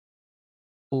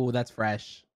 Oh, that's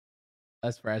fresh.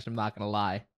 That's fresh. I'm not gonna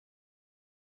lie.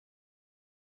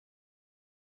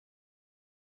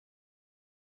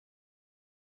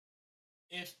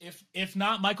 If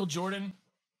not Michael Jordan,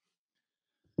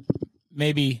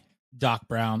 maybe Doc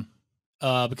Brown.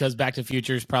 Because Back to the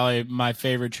Future is probably my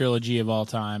favorite trilogy of all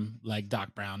time. Like,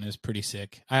 Doc Brown is pretty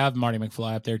sick. I have Marty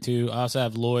McFly up there too. I also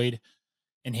have Lloyd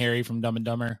and Harry from Dumb and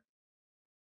Dumber.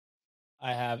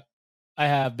 I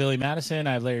have Billy Madison,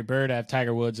 I have Larry Bird, I have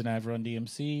Tiger Woods, and I have Run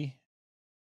DMC.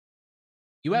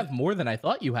 You have more than I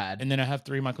thought you had. And then I have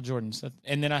 3 Michael Jordans.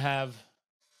 And then I have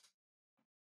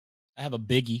a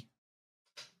Biggie.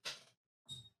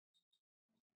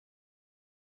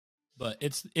 But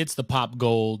it's the pop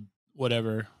gold,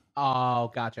 whatever.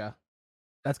 Oh, gotcha.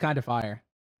 That's kind of fire.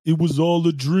 It was all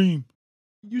a dream.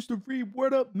 Used to read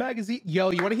Word Up magazine. Yo,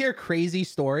 you want to hear a crazy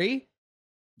story?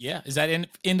 Yeah, is that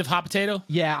end of Hot Potato?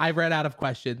 Yeah, I ran out of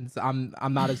questions. I'm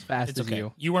not as fast It's as okay.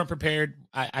 you. You weren't prepared.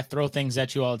 I throw things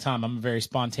at you all the time. I'm a very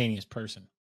spontaneous person.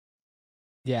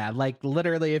 Yeah, like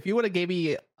literally, if you would have gave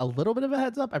me a little bit of a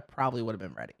heads up, I probably would have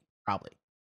been ready. Probably.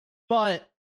 but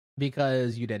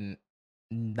because you didn't,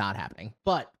 not happening.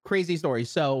 But crazy story.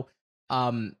 So,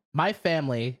 my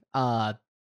family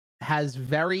has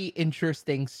very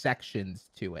interesting sections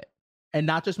to it, and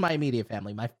not just my immediate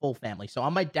family, my full family. So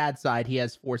on my dad's side, he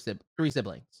has three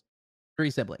siblings.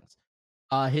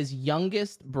 His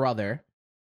youngest brother,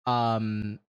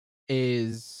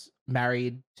 is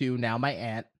married to now my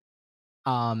aunt.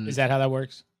 Is that how that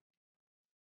works?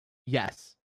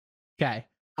 Yes. Okay.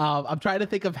 I'm trying to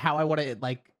think of how I want to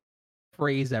like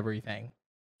phrase everything.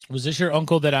 Was this your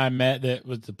uncle that I met that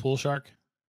was the pool shark?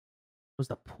 Was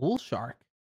the pool shark?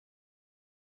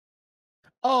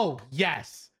 Oh,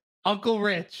 yes. Uncle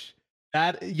Rich.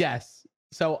 Yes.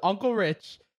 So Uncle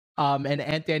Rich and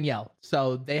Aunt Danielle.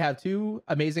 So they have two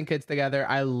amazing kids together.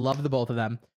 I love the both of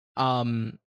them.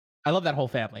 I love that whole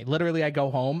family. Literally, I go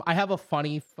home. I have a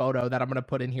funny photo that I'm gonna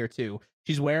put in here too.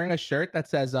 She's wearing a shirt that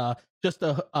says just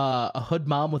a hood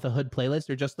mom with a hood playlist,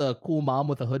 or just a cool mom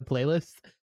with a hood playlist.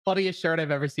 Funniest shirt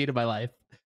I've ever seen in my life.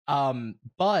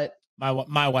 But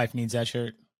My wife needs that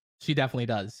shirt. she definitely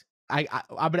does. I'm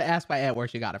gonna ask my aunt where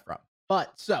she got it from.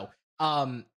 But so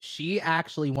she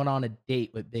actually went on a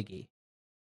date with Biggie.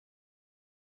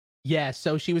 Yeah,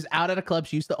 so she was out at a club.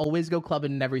 She used to always go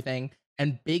clubbing and everything.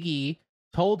 And Biggie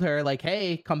told her, like,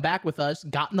 hey, come back with us,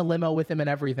 got in the limo with him and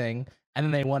everything. And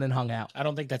then they went and hung out. I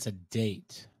don't think that's a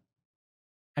date.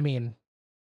 I mean,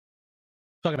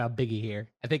 talking about Biggie here.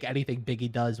 I think anything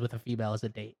Biggie does with a female is a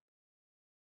date.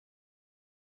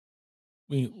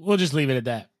 We'll just leave it at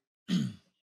that.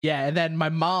 Yeah, and then my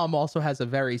mom also has a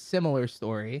very similar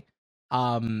story,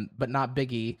 but not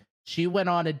Biggie. She went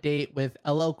on a date with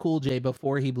LL Cool J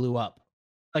before he blew up,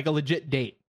 like a legit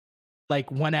date. Like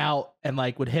went out and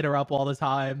like would hit her up all the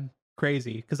time.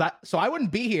 Crazy, because I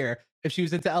wouldn't be here if she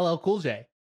was into LL Cool J.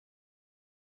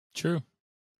 True.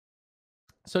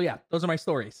 So yeah, those are my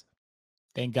stories.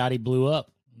 Thank God he blew up.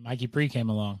 Mikey Pre came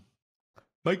along.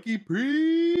 Mikey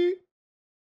Pre.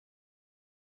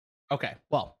 Okay,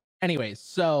 well, anyways,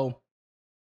 so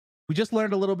we just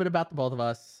learned a little bit about the both of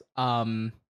us.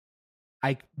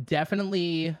 I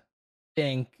definitely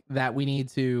think that we need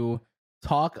to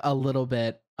talk a little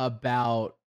bit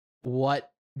about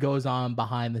what goes on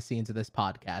behind the scenes of this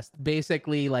podcast.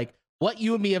 Basically, like what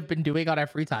you and me have been doing on our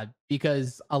free time,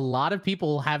 because a lot of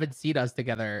people haven't seen us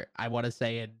together, I want to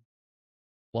say, in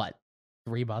what,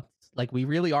 3 months? Like we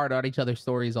really aren't on each other's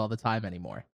stories all the time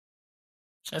anymore.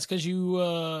 That's because you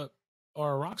are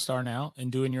a rock star now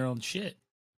and doing your own shit.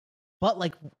 But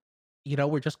like, you know,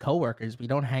 we're just coworkers. We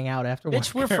don't hang out after work.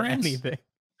 Bitch, we're friends. Anything.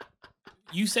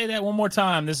 You say that one more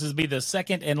time, this will be the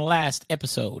second and last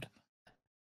episode.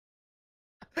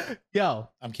 Yo,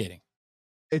 I'm kidding.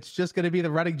 It's just gonna be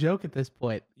the running joke at this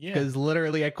point. Yeah. Because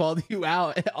literally, I called you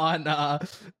out on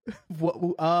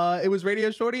it was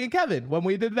Radio Shorty and Kevin when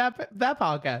we did that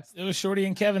podcast. It was Shorty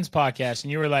and Kevin's podcast,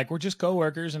 and you were like, "We're just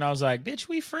coworkers," and I was like, "Bitch,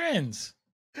 we friends."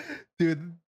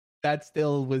 Dude, that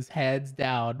still was hands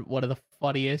down one of the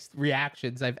funniest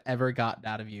reactions I've ever gotten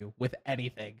out of you with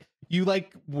anything. You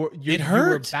like it hurt. You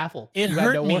were baffled. It you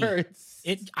hurt had no me. Words.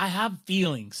 I have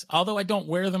feelings, although I don't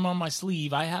wear them on my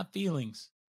sleeve. I have feelings.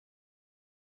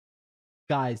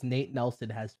 Guys, Nate Nelson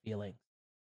has feelings.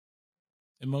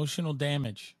 Emotional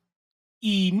damage.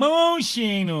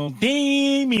 Emotional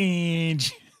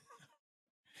damage.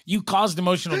 You caused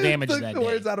emotional damage Took that the day.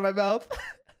 words out of my mouth.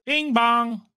 Bing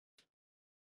bong.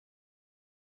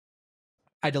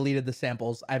 I deleted the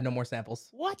samples. I have no more samples.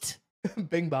 What?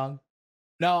 Bing bong.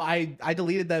 No, I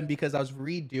deleted them because I was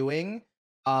redoing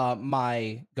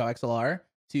my Go XLR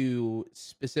to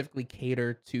specifically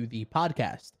cater to the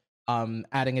podcast.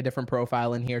 Adding a different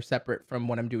profile in here separate from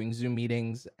when I'm doing Zoom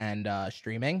meetings and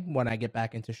streaming when I get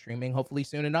back into streaming, hopefully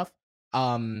soon enough.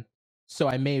 So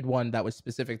I made one that was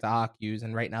specific to Hawk Use,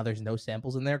 and right now there's no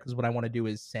samples in there because what I want to do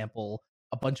is sample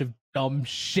a bunch of dumb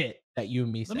shit that you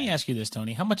and me say. Let me ask you this,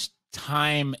 Tony. How much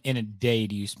time in a day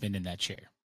do you spend in that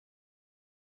chair?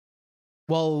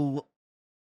 Well,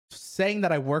 saying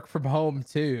that I work from home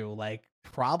too, like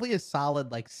probably a solid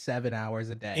like 7 hours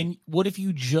a day. And what if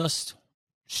you just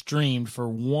streamed for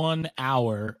 1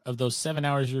 hour of those 7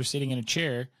 hours you were sitting in a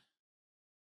chair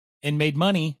and made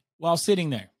money while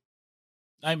sitting there?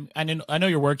 I know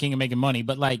you're working and making money,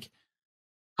 but like,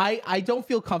 I don't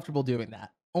feel comfortable doing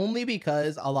that, only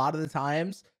because a lot of the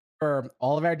times for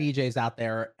all of our DJs out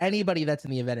there, anybody that's in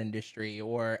the event industry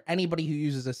or anybody who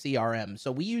uses a CRM.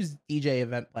 So we use DJ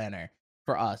Event Planner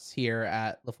for us here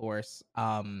at LaForce.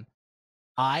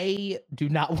 I do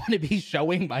not want to be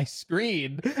showing my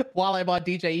screen while I'm on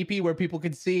DJ EP where people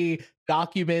can see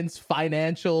documents,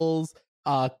 financials,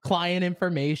 client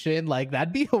information. Like,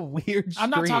 that'd be a weird I'm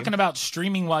not stream. talking about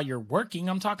streaming while you're working.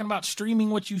 I'm talking about streaming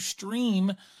what you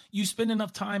stream. You spend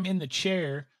enough time in the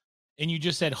chair, and you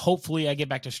just said, hopefully I get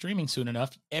back to streaming soon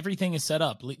enough. Everything is set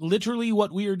up. Literally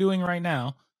what we are doing right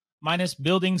now, minus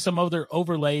building some other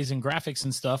overlays and graphics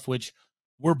and stuff, which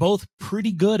we're both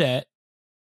pretty good at.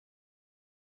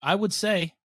 I would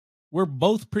say we're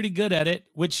both pretty good at it,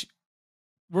 which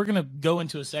we're going to go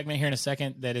into a segment here in a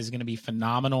second that is going to be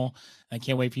phenomenal. I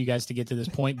can't wait for you guys to get to this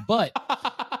point. But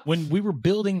when we were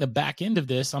building the back end of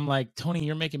this, I'm like, Tony,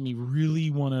 you're making me really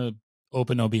want to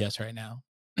open OBS right now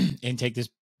and take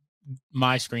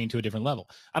my screen to a different level.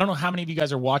 I don't know how many of you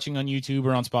guys are watching on YouTube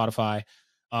or on Spotify.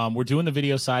 We're doing the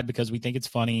video side because we think it's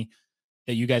funny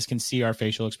that you guys can see our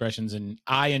facial expressions. And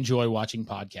I enjoy watching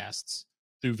podcasts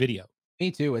through video. Me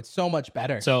too. It's so much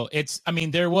better. So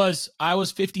I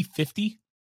was 50-50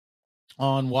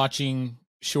 on watching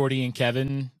Shorty and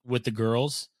Kevin with the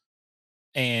girls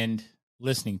and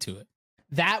listening to it.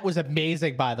 That was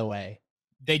amazing, by the way.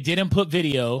 They didn't put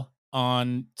video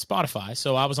on Spotify.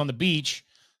 So I was on the beach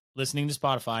listening to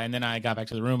Spotify, and then I got back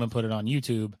to the room and put it on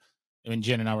YouTube. And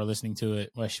Jen and I were listening to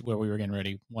it where we were getting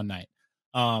ready one night.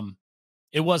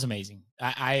 It was amazing.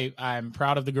 I'm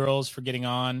proud of the girls for getting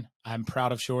on. I'm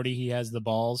proud of Shorty. He has the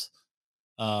balls.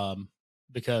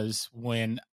 Because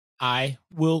when I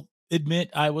will admit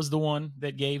I was the one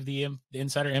that gave the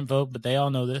insider info, but they all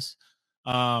know this.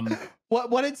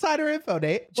 What insider info,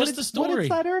 Nate? Just the story. What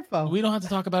insider info? We don't have to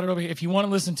talk about it over here. If you want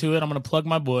to listen to it, I'm going to plug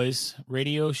my boys,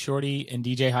 Radio Shorty and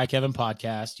DJ Hi Kevin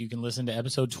podcast. You can listen to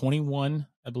episode 21,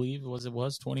 I believe it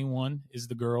was 21 is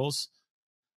the girls.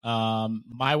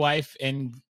 My wife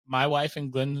and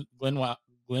Glenn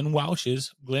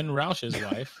Roush's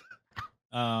wife.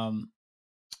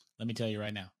 Let me tell you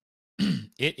right now.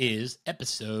 It is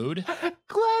episode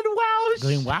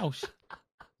Glenn Roush.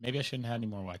 Maybe I shouldn't have any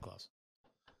more White Claws.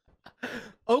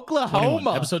 Oklahoma.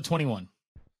 21, episode 21.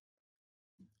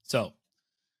 So,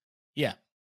 yeah.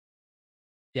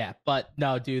 Yeah, but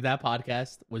no, dude, that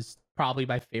podcast was probably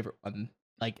my favorite one.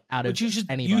 Like, out of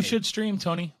anybody. You should stream,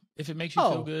 Tony, if it makes you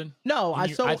feel good. No, I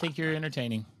think you're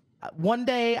entertaining. One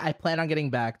day I plan on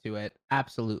getting back to it.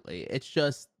 Absolutely. It's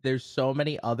just there's so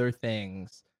many other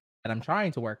things that I'm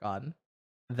trying to work on.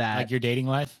 That, like your dating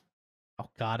life. Oh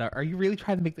God, are you really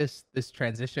trying to make this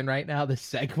transition right now? This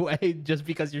segue, just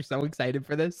because you're so excited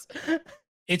for this?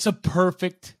 It's a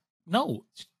perfect. No,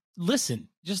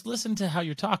 just listen to how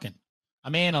you're talking.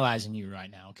 I'm analyzing you right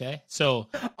now. Okay, so.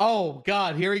 Oh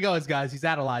God, here he goes, guys. He's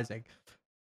analyzing.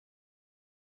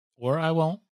 Or I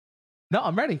won't. No,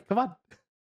 I'm ready. Come on.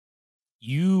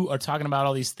 You are talking about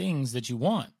all these things that you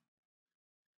want.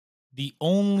 The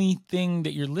only thing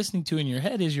that you're listening to in your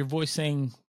head is your voice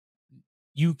saying,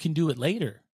 you can do it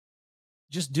later.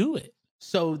 Just do it.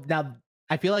 So now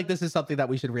I feel like this is something that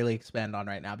we should really expand on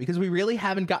right now, because we really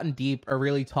haven't gotten deep or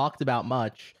really talked about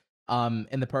much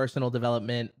in the personal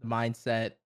development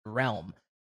mindset realm.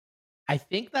 I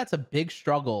think that's a big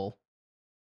struggle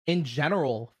in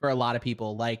general for a lot of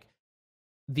people. Like,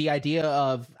 the idea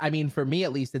of, I mean, for me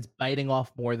at least, it's biting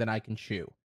off more than I can chew.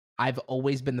 I've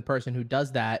always been the person who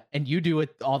does that, and you do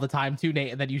it all the time too,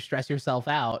 Nate, and then you stress yourself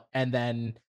out. And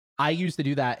then I used to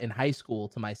do that in high school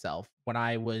to myself when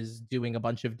I was doing a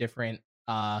bunch of different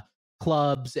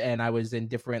clubs, and I was in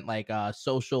different like not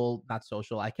social,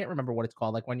 I can't remember what it's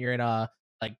called, like when you're in a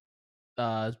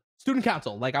student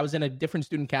council. Like, I was in a different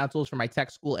student councils for my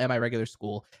tech school and my regular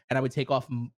school, and I would take off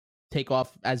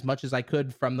as much as I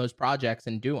could from those projects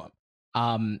and do them.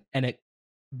 And it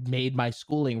made my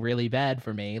schooling really bad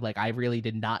for me. Like, I really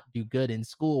did not do good in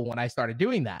school when I started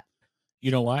doing that.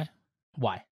 You know why?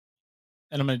 Why?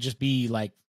 And I'm going to just be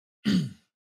like,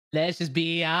 let's just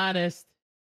be honest.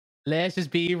 Let's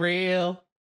just be real.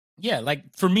 Yeah.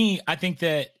 Like, for me, I think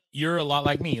that you're a lot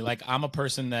like me. Like, I'm a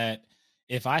person that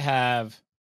if I have,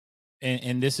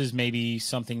 and this is maybe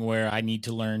something where I need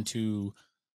to learn to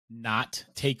not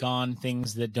take on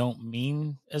things that don't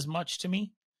mean as much to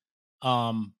me.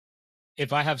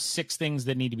 If I have 6 things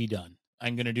that need to be done,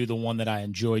 I'm going to do the one that I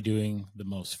enjoy doing the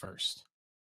most first.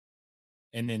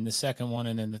 And then the second one.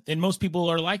 And then most people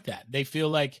are like that. I feel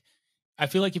like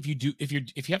if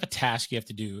you have a task you have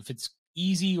to do, if it's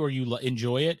easy or you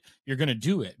enjoy it, you're going to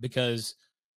do it because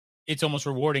it's almost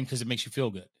rewarding because it makes you feel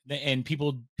good. And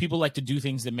people like to do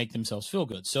things that make themselves feel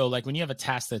good. So like when you have a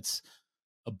task that's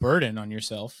a burden on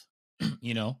yourself,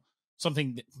 you know,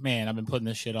 something that, man, I've been putting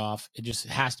this shit off. It just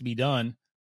has to be done.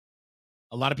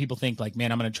 A lot of people think like,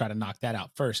 man, I'm going to try to knock that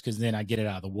out first because then I get it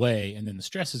out of the way and then the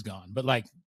stress is gone. But like,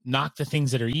 knock the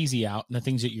things that are easy out and the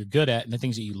things that you're good at and the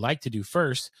things that you like to do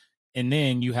first. And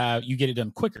then you get it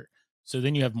done quicker. So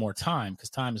then you have more time because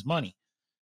time is money.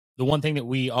 The one thing that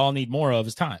we all need more of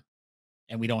is time,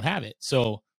 and we don't have it.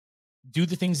 So do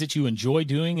the things that you enjoy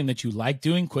doing and that you like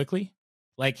doing quickly.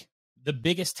 Like the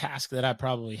biggest task that I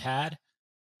probably had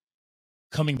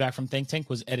coming back from Think Tank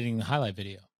was editing the highlight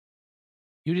video.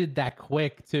 You did that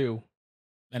quick too.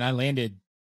 And I landed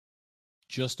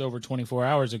just over 24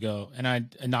 hours ago, and I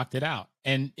knocked it out.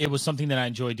 And it was something that I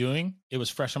enjoy doing. It was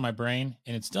fresh on my brain,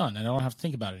 and it's done. I don't have to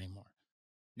think about it anymore.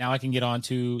 Now I can get on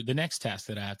to the next task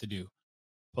that I have to do,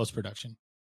 post-production.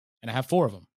 And I have 4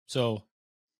 of them. So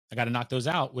I got to knock those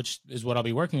out, which is what I'll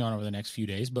be working on over the next few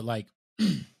days. But like,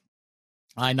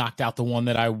 I knocked out the one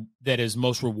that is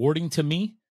most rewarding to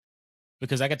me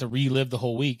because I get to relive the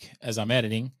whole week as I'm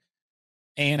editing.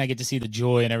 And I get to see the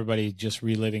joy in everybody just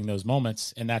reliving those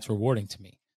moments. And that's rewarding to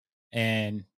me.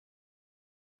 And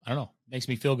I don't know, makes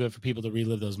me feel good for people to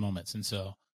relive those moments. And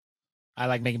so I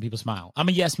like making people smile. I'm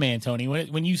a yes man, Tony.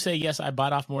 When you say yes, I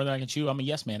bite off more than I can chew. I'm a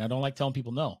yes man. I don't like telling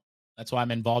people no. That's why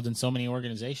I'm involved in so many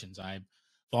organizations. I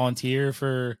volunteer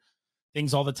for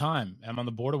things all the time. I'm on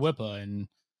the board of WIPA, and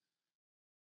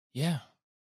yeah.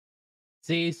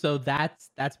 See, so that's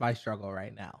my struggle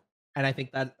right now. And I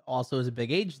think that also is a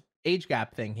big age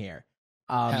gap thing here.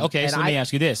 Okay, so let me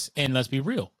ask you this, and let's be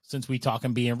real. Since we talk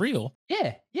and being real,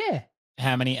 yeah.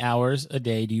 How many hours a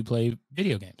day do you play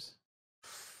video games?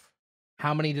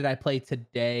 How many did I play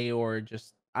today, or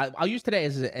just I'll use today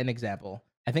as an example.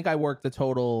 I think I worked a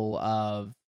total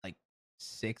of like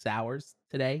 6 hours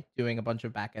today doing a bunch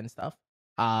of back end stuff.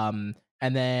 And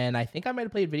then I think I might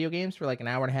have played video games for like an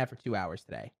hour and a half or 2 hours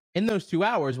today. In those 2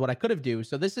 hours, what I could have do.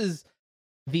 So this is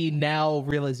the now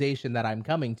realization that I'm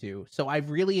coming to. So I've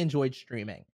really enjoyed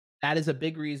streaming. That is a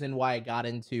big reason why I got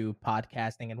into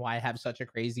podcasting and why I have such a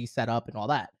crazy setup and all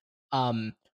that.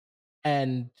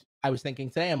 And I was thinking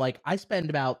today, I'm like, I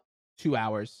spend about 2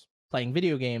 hours playing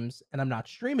video games and I'm not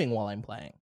streaming while I'm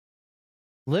playing.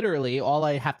 Literally, all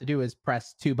I have to do is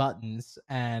press 2 buttons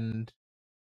and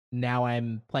now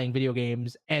I'm playing video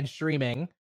games and streaming,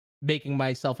 making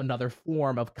myself another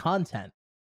form of content.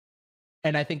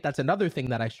 And I think that's another thing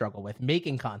that I struggle with,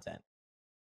 making content.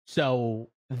 So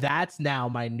that's now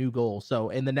my new goal. So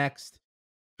in the next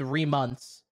 3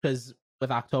 months, because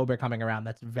with October coming around,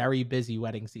 that's very busy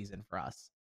wedding season for us.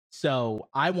 So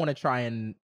I want to try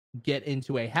and get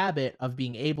into a habit of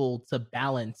being able to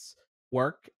balance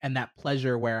work and that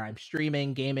pleasure where I'm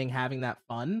streaming, gaming, having that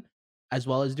fun, as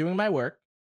well as doing my work,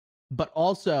 but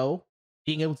also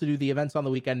being able to do the events on the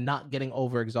weekend, not getting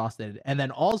overexhausted. And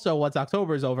then also, once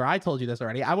October is over, I told you this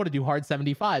already, I want to do hard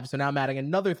 75. So now I'm adding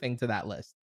another thing to that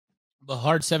list. The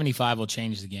hard 75 will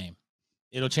change the game.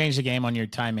 It'll change the game on your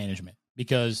time management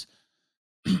because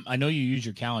I know you use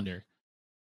your calendar.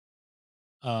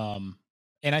 And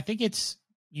I think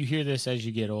you hear this as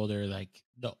you get older, like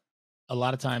a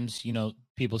lot of times,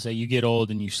 people say you get old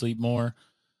and you sleep more,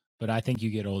 but I think you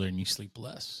get older and you sleep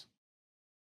less.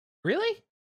 Really?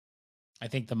 I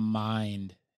think the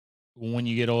mind, when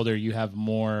you get older, you have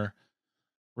more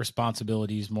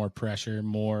responsibilities, more pressure,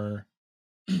 more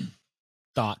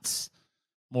thoughts,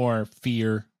 more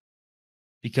fear,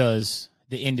 because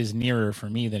the end is nearer for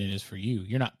me than it is for you.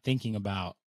 You're not thinking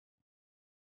about,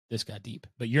 this got deep,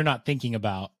 but you're not thinking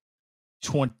about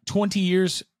 20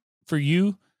 years for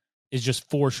you is just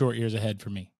 4 short years ahead for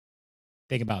me.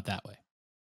 Think about it that way.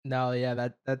 No, yeah,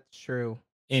 that's true.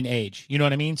 In age, you know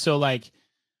what I mean? So like,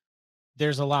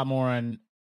 there's a lot more on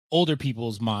older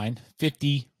people's mind,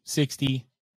 50, 60,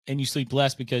 and you sleep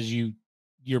less because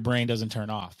your brain doesn't turn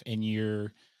off and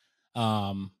you're,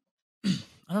 I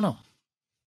don't know.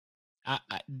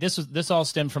 This all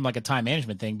stemmed from like a time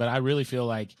management thing, but I really feel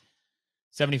like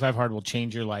 75 hard will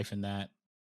change your life in that.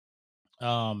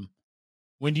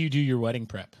 When do you do your wedding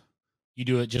prep? You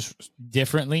do it just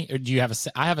differently, or do you have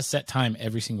I have a set time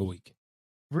every single week.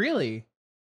 Really?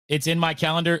 It's in my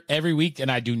calendar every week,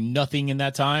 and I do nothing in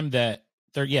that time.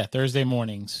 Thursday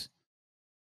mornings.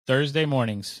 Thursday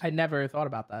mornings. I never thought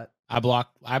about that. I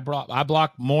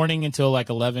block morning until like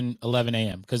 11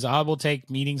 a.m. because I will take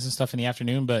meetings and stuff in the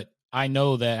afternoon, but I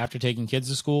know that after taking kids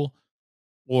to school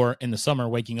or in the summer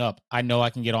waking up, I know I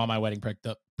can get all my wedding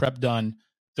prep done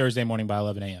Thursday morning by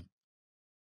 11 a.m.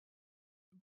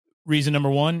 Reason number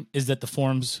 1 is that the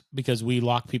forms, because we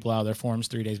lock people out of their forms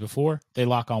 3 days before, they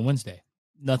lock on Wednesday.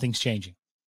 Nothing's changing.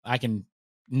 I can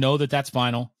know that that's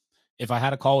final. If I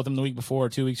had a call with them the week before or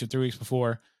 2 weeks or 3 weeks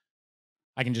before,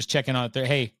 I can just check in on it there.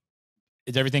 Hey,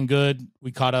 is everything good?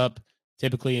 We caught up.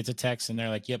 Typically it's a text and they're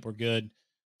like, yep, we're good.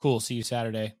 Cool. See you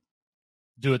Saturday.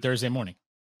 Do it Thursday morning.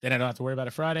 Then I don't have to worry about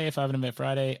it Friday. If I have an event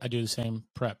Friday, I do the same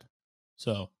prep.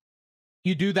 So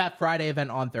you do that Friday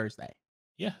event on Thursday.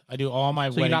 Yeah, I do all my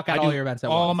So wedding. you knock out I all do your events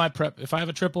at all once. my prep. If I have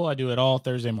a triple, I do it all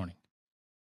Thursday morning.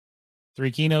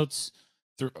 3 keynotes,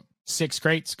 6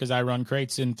 crates because I run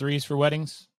crates in 3s for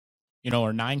weddings.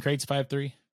 Or 9 crates if I have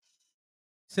 3.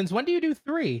 Since when do you do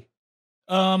 3?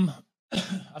 I've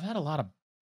had a lot of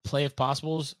play if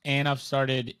possibles, and I've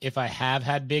started. If I have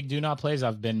had big do not plays,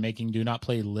 I've been making do not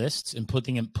play lists and put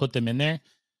them in there,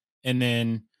 and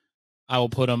then I will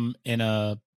put them in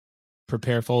a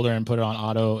prepare folder and put it on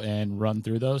auto and run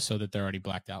through those so that they're already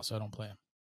blacked out, so I don't play them.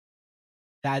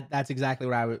 That's exactly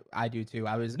what I do too.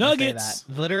 I was gonna say Nuggets.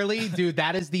 that. Literally, dude,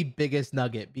 that is the biggest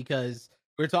nugget because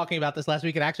we were talking about this last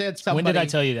week and actually had somebody. When did I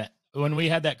tell you that? When we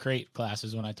had that crate class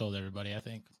is when I told everybody, I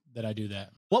think, that I do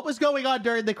that. What was going on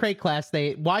during the crate class?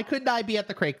 Why couldn't I be at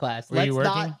the crate class? Were you Let's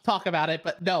working? not talk about it.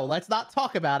 But no, let's not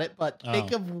talk about it. But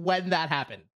think Oh. of when that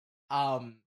happened.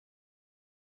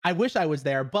 I wish I was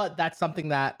there, but that's something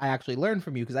that I actually learned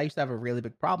from you because I used to have a really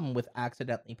big problem with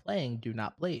accidentally playing Do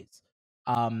Not Blaze.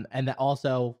 And that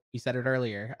also, you said it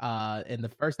earlier, in the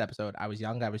first episode, I was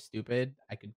young, I was stupid,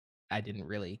 I didn't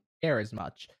really care as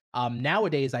much.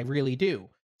 Nowadays I really do.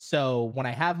 So when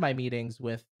I have my meetings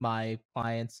with my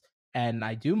clients and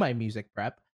I do my music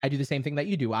prep, I do the same thing that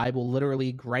you do. I will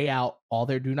literally gray out all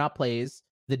their do not plays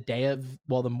the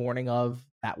morning of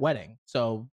that wedding.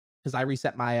 So because I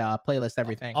reset my playlist,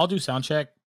 everything. I'll do sound check,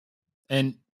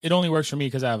 and it only works for me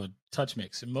because I have a touch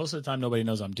mix, and most of the time nobody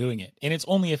knows I'm doing it. And it's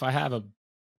only if I have a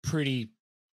pretty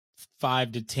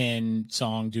 5 to 10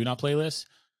 song do not playlist,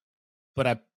 but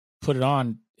I put it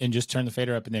on and just turn the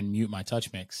fader up and then mute my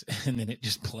touch mix, and then it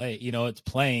just play. It's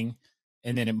playing,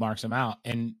 and then it marks them out,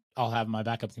 and I'll have my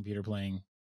backup computer playing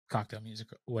cocktail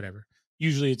music or whatever.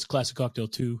 Usually it's Classic Cocktail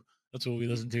 2. That's what we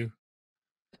listen to.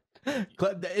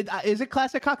 Is it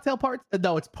Classic Cocktail Part?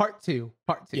 No, it's Part 2.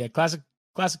 Part 2. Yeah, Classic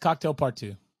Cocktail Part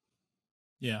 2.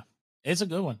 Yeah, it's a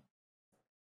good one.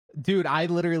 Dude, I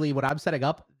literally, when I'm setting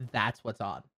up, that's what's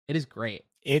on. It is great.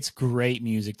 It's great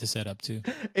music to set up to.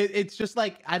 It's just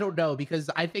like, I don't know, because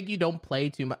I think you don't play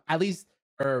too much, at least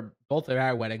for both of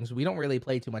our weddings, we don't really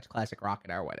play too much classic rock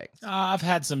at our weddings. I've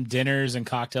had some dinners and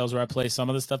cocktails where I play some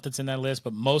of the stuff that's in that list,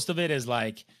 but most of it is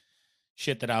like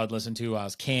shit that I would listen to while I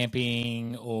was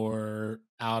camping or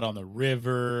out on the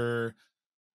river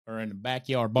or in the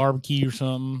backyard barbecue or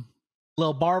something.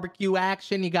 Little barbecue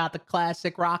action. You got the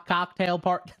classic rock cocktail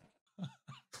part.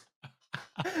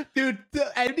 Dude,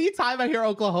 anytime I hear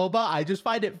Oklahoma, I just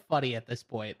find it funny at this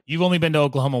point. You've only been to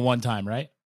Oklahoma one time, right?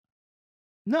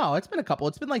 No, it's been a couple.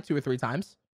 It's been like 2 or 3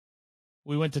 times.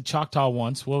 We went to Choctaw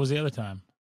once. What was the other time?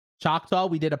 Choctaw,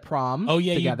 we did a prom. Oh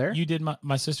yeah, together. You did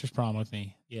my sister's prom with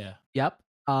me. Yeah. Yep.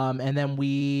 And then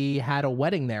we had a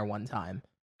wedding there one time.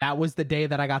 That was the day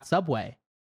that I got Subway.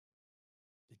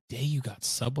 The day you got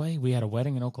Subway? We had a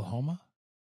wedding in Oklahoma?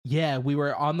 Yeah, we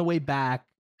were on the way back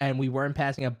and we weren't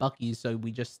passing at Buc-ee's, so we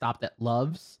just stopped at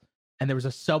Love's and there was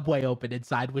a Subway open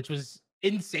inside, which was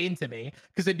insane to me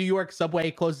because in New York, Subway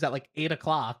closes at like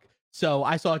 8:00. So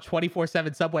I saw a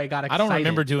 24/7 Subway, got excited. I don't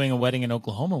remember doing a wedding in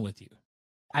Oklahoma with you.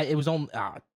 It was on,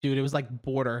 dude, it was like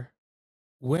border.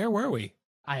 Where were we?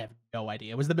 I have no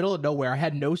idea. It was the middle of nowhere. I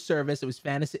had no service. It was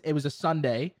fantasy. It was a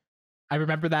Sunday. I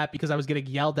remember that because I was getting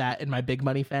yelled at in my big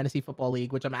money fantasy football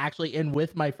league, which I'm actually in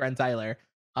with my friend Tyler.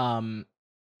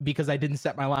 Because I didn't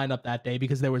set my lineup that day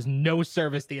because there was no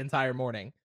service the entire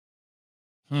morning.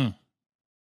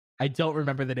 I don't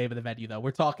remember the name of the venue though.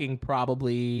 We're talking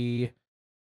probably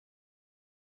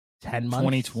 10 months.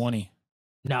 2020.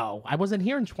 No, I wasn't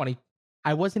here in 20.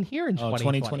 I wasn't here in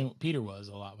 2020. Peter was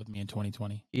a lot with me in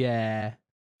 2020. Yeah.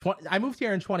 I moved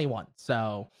here in 21.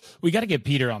 So we got to get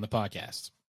Peter on the podcast.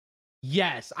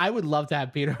 Yes, I would love to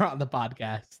have Peter on the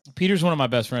podcast. Peter's one of my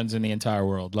best friends in the entire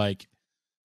world. Like,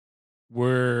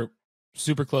 we're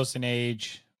super close in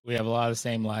age. We have a lot of the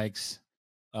same likes.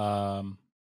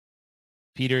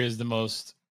 Peter is the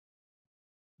most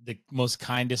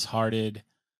kindest hearted,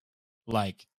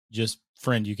 like, just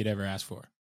friend you could ever ask for.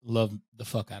 Love the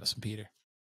fuck out of some Peter.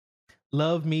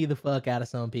 Love me the fuck out of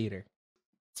some Peter.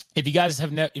 If you guys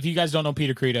don't know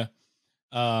Peter Creta,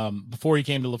 before he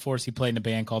came to LaForce, he played in a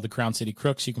band called the Crown City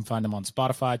Crooks. You can find them on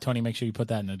Spotify. Tony, make sure you put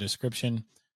that in the description.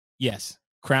 Yes,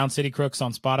 Crown City Crooks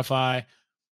on Spotify.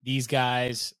 These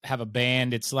guys have a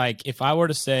band. It's like if I were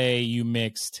to say you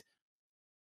mixed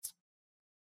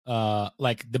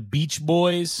like the Beach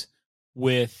Boys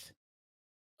with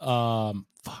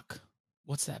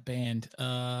what's that band?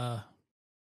 I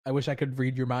wish I could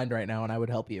read your mind right now and I would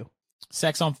help you.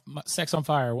 Sex on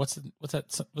Fire. What's that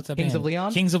Kings band? of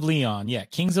Leon? Kings of Leon. Yeah,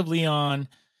 Kings of Leon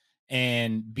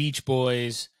and Beach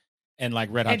Boys and like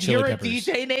Red Hot And Chili you're Peppers.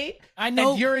 a DJ, Nate? I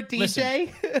know. And you're a Listen,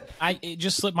 DJ? it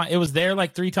just slipped it was there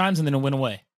like 3 times and then it went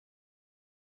away.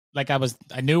 Like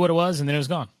I knew what it was and then it was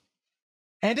gone.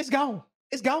 And it's gone.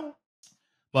 It's gone.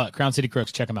 But Crown City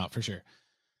Crooks, check them out for sure.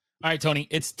 All right, Tony,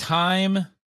 it's time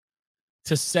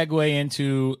to segue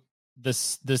into the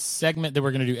segment that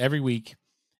we're going to do every week.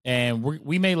 And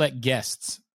we may let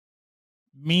guests,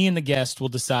 me and the guest will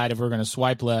decide if we're going to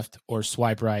swipe left or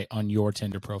swipe right on your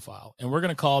Tinder profile. And we're going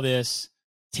to call this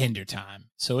Tinder time.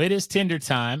 So it is Tinder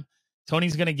time.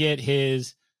 Tony's going to get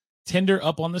his Tinder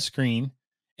up on the screen.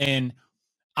 And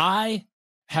I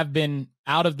have been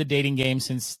out of the dating game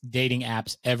since dating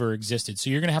apps ever existed. So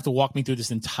you're going to have to walk me through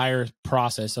this entire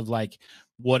process of like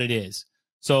what it is.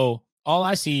 So all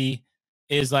I see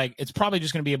is like, it's probably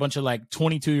just going to be a bunch of like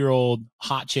 22-year-old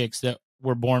hot chicks that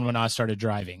were born when I started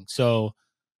driving. So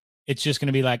it's just going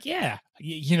to be like, yeah,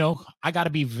 I got to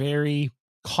be very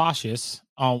cautious.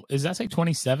 Oh, is that say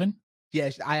 27?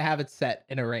 Yes, I have it set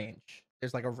in a range.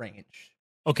 There's like a range.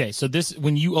 Okay, so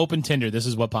when you open Tinder, this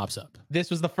is what pops up. This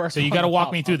was the first. So you got to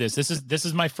walk me through this. This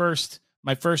is my first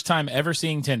time ever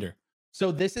seeing Tinder.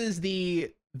 So this is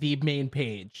the main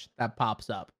page that pops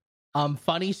up.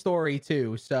 Funny story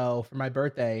too. So for my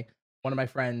birthday, one of my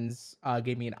friends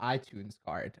gave me an iTunes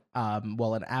card,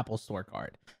 an Apple Store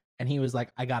card, and he was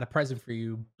like, "I got a present for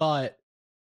you, but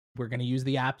we're gonna use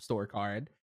the App Store card,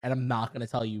 and I'm not gonna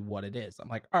tell you what it is." I'm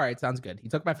like, "All right, sounds good." He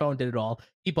took my phone, did it all.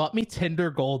 He bought me Tinder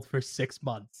Gold for 6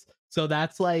 months. So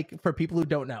that's like, for people who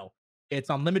don't know, it's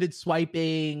unlimited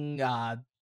swiping.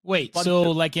 Wait,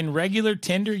 so like in regular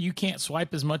Tinder, you can't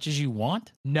swipe as much as you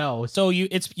want? No. So you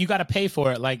got to pay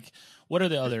for it. Like, what are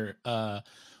the other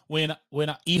when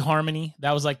eHarmony,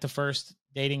 that was like the first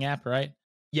dating app, right?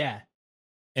 Yeah.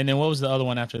 And then what was the other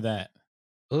one after that?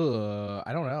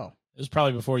 I don't know. It was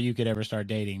probably before you could ever start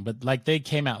dating, but like they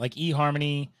came out like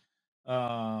eHarmony.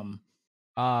 Hold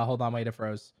on, wait, it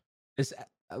froze. This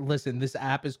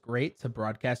app is great to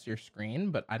broadcast your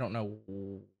screen, but I don't know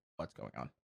what's going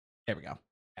on. There we go.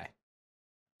 Okay.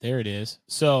 There it is.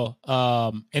 So,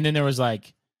 and then there was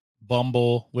like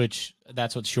Bumble, which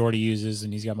that's what Shorty uses,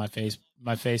 and he's got my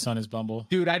face on his Bumble.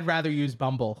 Dude, I'd rather use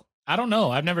Bumble. I don't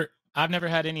know. I've never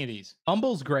had any of these.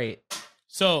 Bumble's great.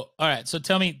 So, all right. So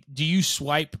tell me, do you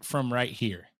swipe from right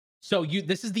here? So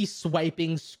this is the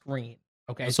swiping screen.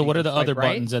 Okay. So what are the other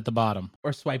right buttons at the bottom?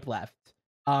 or swipe left?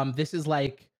 This is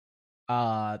like,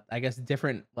 I guess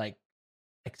different like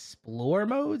explore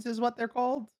modes is what they're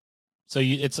called. So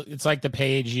it's like the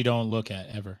page you don't look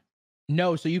at ever.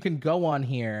 No, so you can go on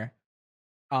here,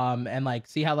 and like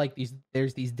see how like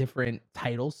there's these different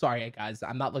titles. Sorry, guys,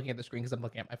 I'm not looking at the screen because I'm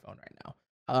looking at my phone right now.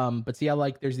 But see how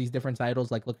like there's these different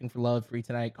titles like looking for love, free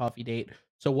tonight, coffee date.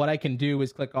 So what I can do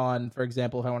is click on, for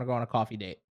example, if I want to go on a coffee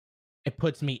date, it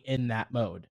puts me in that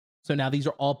mode. So now these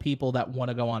are all people that want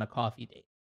to go on a coffee date.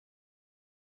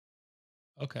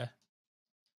 Okay.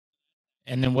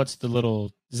 And then what's the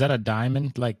little? Is that a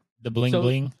diamond? Like the bling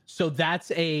bling? So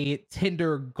that's a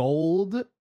Tinder Gold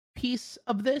piece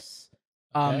of this.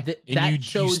 Okay.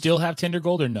 That you still have Tinder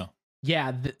Gold or no?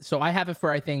 Yeah. So I have it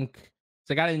for, I think.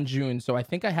 So I got it in June, so I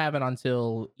think I have it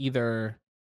until either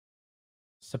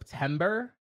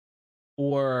September,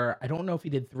 or I don't know if he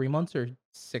did 3 months or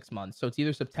 6 months. So it's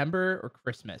either September or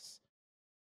Christmas.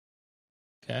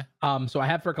 Okay. So I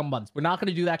have for a couple months. We're not going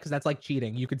to do that because that's like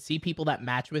cheating. You could see people that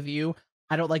match with you.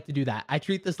 I don't like to do that. I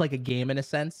treat this like a game in a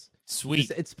sense. Sweet.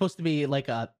 It's supposed to be like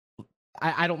I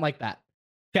don't like that.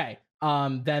 Okay.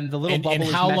 Then the little bubble and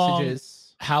is how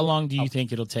messages. How long do you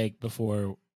think it'll take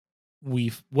before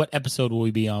what episode will we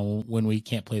be on when we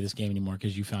can't play this game anymore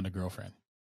because you found a girlfriend?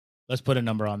 Let's put a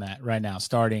number on that right now,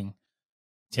 starting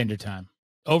Tinder time.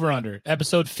 Over under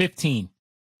episode 15.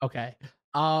 Okay.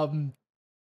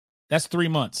 That's 3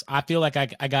 months. I feel like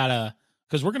I gotta,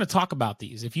 because we're gonna talk about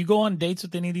these. If you go on dates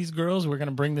with any of these girls, we're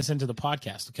gonna bring this into the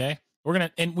podcast. Okay.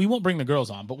 And we won't bring the girls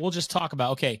on, but we'll just talk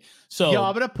about, okay. So yo,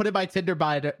 I'm gonna put in my Tinder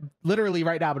bio literally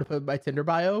right now. I'm gonna put in my Tinder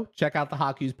bio. Check out the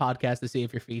Hot Q's podcast to see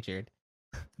if you're featured.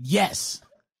 Yes.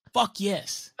 Fuck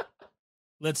yes.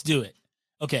 Let's do it.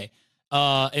 Okay.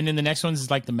 And then the next one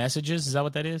is like the messages. Is that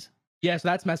what that is? Yeah, so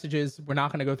that's messages. We're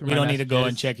not going to go through We my don't messages. need to go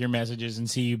and check your messages and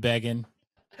see you begging.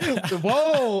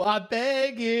 Whoa, I'm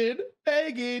begging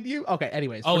you. Okay,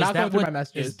 anyways. Oh, we're is not going that through what, my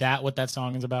messages. is that what that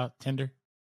song is about, Tinder?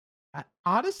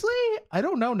 Honestly, I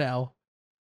don't know now.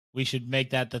 We should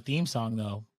make that the theme song,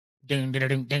 though. Ding, ding,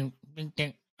 ding, ding, ding,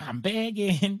 ding. I'm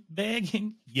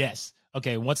begging. Yes.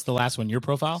 Okay, what's the last one? Your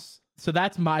profile? So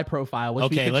that's my profile. Which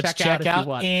Okay, let's check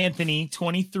out Anthony,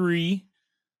 23.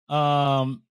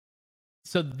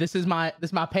 So this is my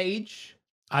page.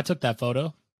 I took that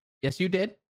photo. Yes, you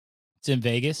did. It's in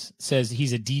Vegas. It says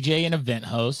he's a DJ and event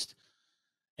host.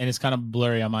 And it's kind of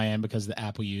blurry on my end because of the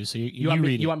app we use. So you want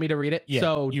read it. You want me to read it? Yeah,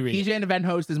 So you read DJ it. and event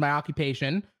host is my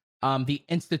occupation. The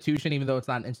institution, even though it's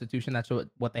not an institution, that's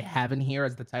what they have in here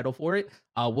as the title for it.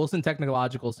 Wilson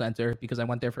Technological Center, because I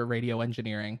went there for radio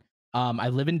engineering. I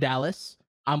live in Dallas.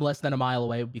 I'm less than a mile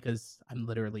away because I'm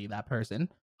literally that person.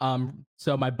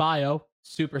 So my bio,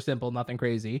 super simple, nothing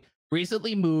crazy.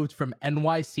 Recently moved from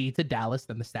NYC to Dallas,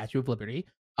 then the Statue of Liberty.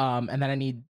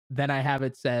 And then I have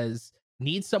it says,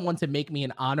 need someone to make me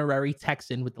an honorary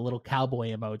Texan with the little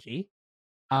cowboy emoji.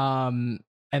 And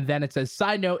then it says,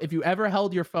 side note, if you ever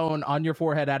held your phone on your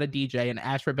forehead at a DJ and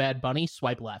asked for Bad Bunny,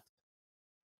 swipe left.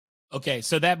 Okay,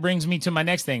 so that brings me to my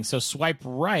next thing. So swipe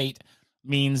right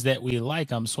means that we like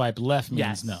them. Swipe left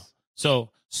means no. So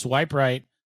swipe right,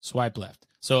 swipe left.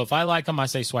 So if I like them, I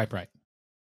say swipe right.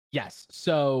 Yes.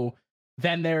 So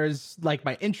then there's like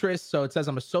my interests. So it says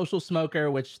I'm a social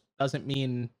smoker, which doesn't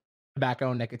mean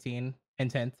tobacco, nicotine,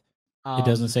 hint. It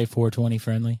doesn't say 420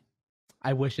 friendly.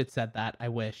 I wish it said that. I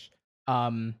wish.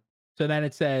 So then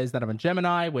it says that I'm a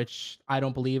Gemini, which I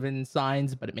don't believe in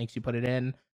signs, but it makes you put it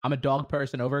in. I'm a dog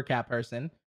person over a cat person.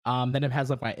 Then it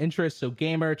has like my interests. So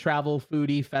gamer, travel,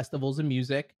 foodie, festivals, and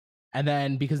music. And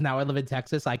then because now I live in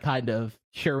Texas, I kind of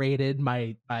curated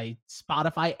my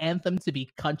Spotify anthem to be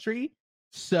country.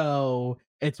 So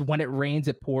it's When It Rains,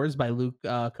 It Pours by Luke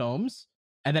Combs.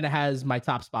 And then it has my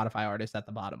top Spotify artist at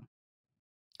the bottom.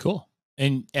 Cool.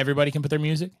 And everybody can put their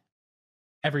music?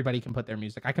 Everybody can put their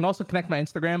music. I can also connect my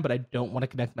Instagram, but I don't want to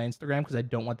connect my Instagram because I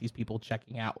don't want these people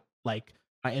checking out like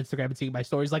my Instagram and seeing my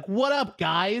stories like, what up,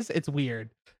 guys? It's weird.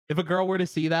 If a girl were to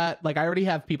see that, like I already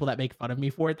have people that make fun of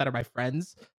me for it that are my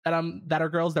friends that are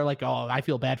girls. They're like, oh, I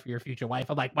feel bad for your future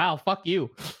wife. I'm like, wow, fuck you.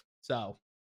 So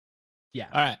yeah.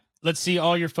 All right. Let's see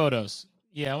all your photos.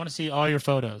 Yeah, I want to see all your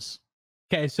photos.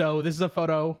 Okay, so this is a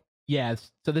photo.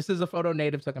 Yes. So this is a photo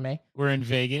Native took of me. We're in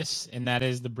Vegas, and that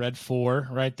is the Bread 4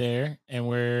 right there. And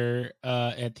we're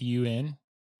at the UN,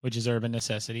 which is Urban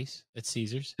Necessities at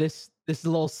Caesars. This is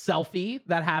a little selfie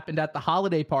that happened at the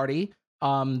holiday party,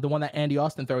 the one that Andy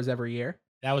Austin throws every year.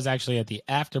 That was actually at the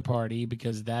after party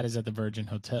because that is at the Virgin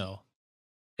Hotel.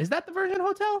 Is that the Virgin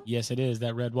Hotel? Yes, it is.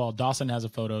 That red wall. Dawson has a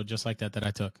photo just like that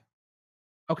I took.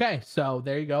 Okay, so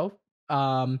there you go.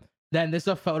 Then this is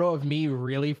a photo of me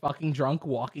really fucking drunk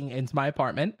walking into my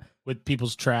apartment. With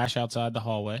people's trash outside the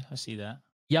hallway. I see that.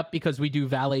 Yep, because we do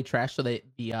valet trash, so that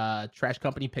the trash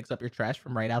company picks up your trash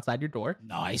from right outside your door.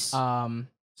 Nice. So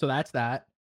that's that.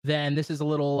 Then this is a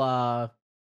little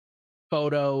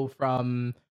photo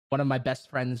from one of my best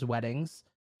friend's weddings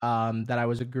that I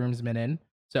was a groomsman in.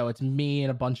 So it's me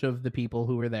and a bunch of the people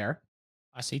who were there.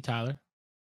 I see Tyler.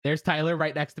 There's Tyler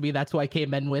right next to me. That's who I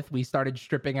came in with. We started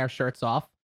stripping our shirts off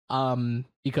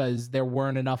because there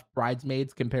weren't enough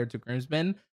bridesmaids compared to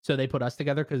groomsmen. So they put us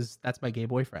together because that's my gay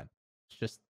boyfriend. It's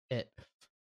just it.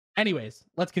 Anyways,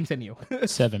 let's continue.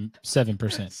 7%.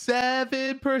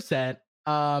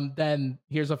 7%. Then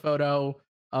here's a photo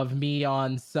of me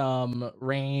on some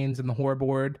reins and the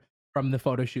hoverboard from the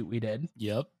photo shoot we did.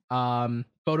 Yep. Photo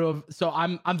of, so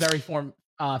I'm very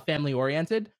family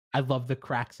oriented. I love the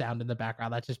crack sound in the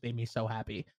background. That just made me so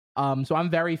happy. So I'm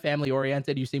very family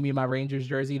oriented. You see me in my Rangers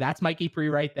jersey. That's Mikey Pre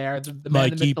right there. The man,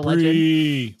 the myth, the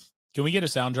legend. Can we get a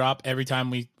sound drop every time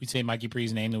we say Mikey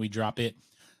Pre's name, then we drop it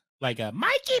like a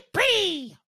Mikey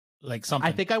Pre, like something?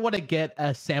 I think I want to get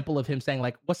a sample of him saying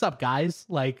like, "What's up, guys?"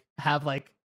 Like have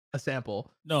like a sample.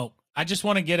 No, I just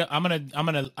want to get it.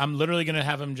 I'm literally gonna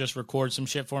have him just record some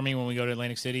shit for me when we go to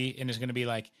Atlantic City, and it's gonna be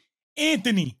like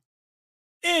Anthony,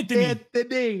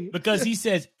 because he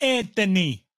says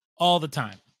Anthony all the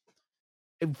time.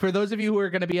 For those of you who are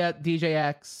going to be at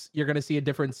DJX, you're going to see a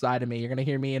different side of me. You're going to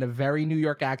hear me in a very New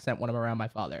York accent when I'm around my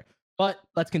father. But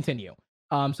let's continue.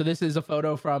 So this is a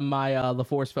photo from my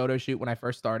LaForce photo shoot when I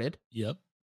first started. Yep.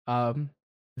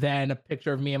 Then a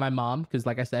picture of me and my mom, because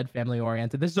like I said, family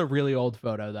oriented. This is a really old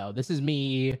photo, though. This is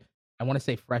me, I want to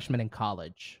say freshman in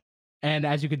college. And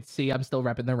as you can see, I'm still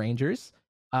repping the Rangers.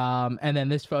 And then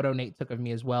this photo Nate took of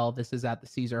me as well. This is at the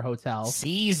Caesar Hotel.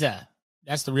 Caesar.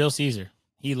 That's the real Caesar.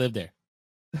 He lived there.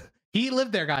 He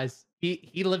lived there, guys.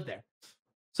 He lived there.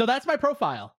 So that's my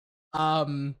profile. Are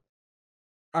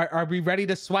we ready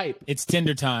to swipe? It's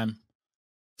Tinder time.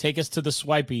 Take us to the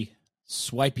swipey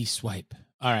swipe.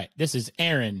 All right. This is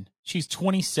Erin. She's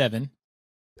 27.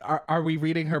 Are we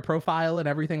reading her profile and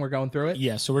everything? We're going through it?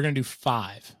 Yeah, so we're going to do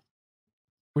 5.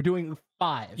 We're doing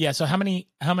 5. Yeah, so how many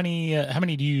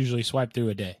do you usually swipe through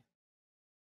a day?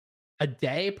 A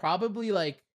day? Probably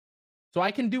like, so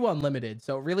I can do unlimited.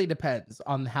 So it really depends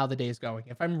on how the day is going.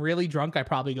 If I'm really drunk, I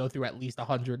probably go through at least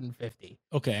 150.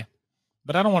 Okay.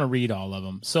 but I don't want to read all of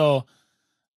them. So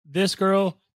this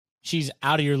girl, she's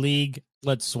out of your league.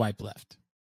 Let's swipe left.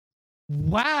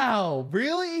 Wow,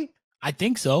 really? I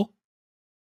think so.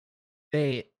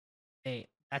 Hey,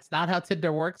 that's not how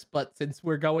Tinder works, but since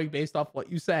we're going based off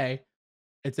what you say,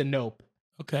 it's a nope.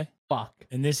 Okay. Fuck.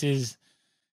 And this is,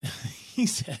 he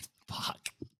said, fuck.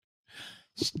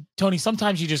 Tony,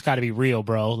 sometimes you just got to be real,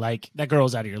 bro. Like, that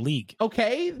girl's out of your league.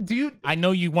 Okay, dude. I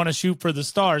know you want to shoot for the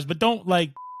stars, but don't,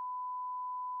 like.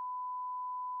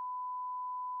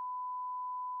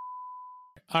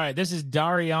 All right, this is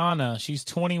Dariana. She's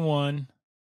 21.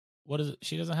 What is it?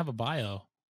 She doesn't have a bio.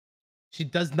 She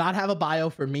does not have a bio.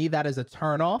 For me, that is a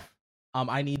turnoff.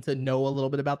 I need to know a little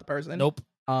bit about the person. Nope.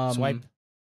 Swipe.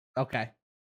 Okay.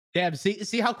 Damn,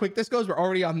 see how quick this goes? We're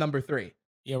already on number 3.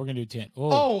 Yeah, we're gonna do 10.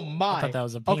 Oh my. I thought that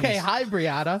was a penis. Okay, hi,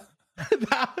 Brianna.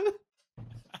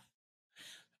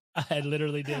 I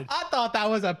literally did. I thought that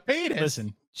was a penis.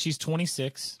 Listen, she's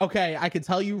 26. Okay, I can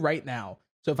tell you right now.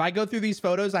 So if I go through these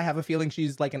photos, I have a feeling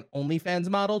she's like an OnlyFans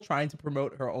model trying to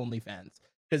promote her OnlyFans.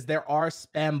 Because there are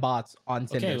spam bots on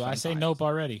Tinder. Okay, well, I say nope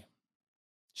already.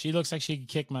 She looks like she could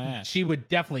kick my ass. She would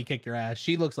definitely kick your ass.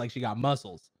 She looks like she got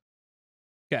muscles.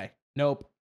 Okay, nope.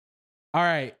 All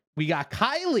right, we got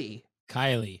Kylie.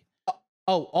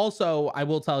 Oh, also, I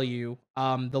will tell you,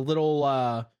 the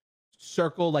little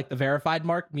circle, like the verified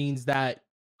mark, means that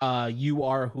you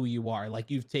are who you are. Like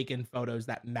you've taken photos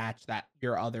that match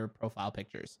your other profile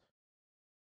pictures.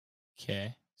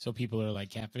 Okay, so people are like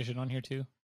catfishing on here too.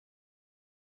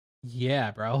 Yeah,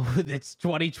 bro. It's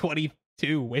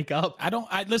 2022. Wake up.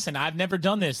 Listen, I've never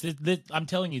done this. I'm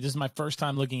telling you, this is my first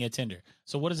time looking at Tinder.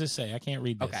 So what does this say? I can't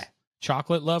read this. Okay.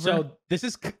 Chocolate lover. So this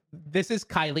is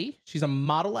Kylie. She's a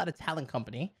model at a talent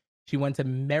company. She went to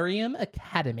Merriam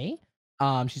Academy.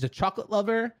 She's a chocolate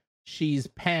lover. She's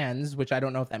pans, which I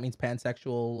don't know if that means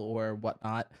pansexual or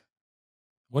whatnot.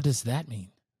 What does that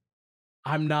mean?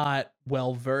 I'm not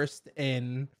well versed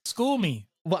in. School me.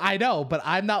 Well, I know, but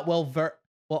I'm not well versed.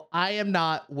 Well, I am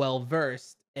not well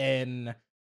versed in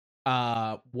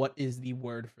what is the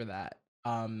word for that?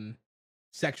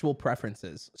 Sexual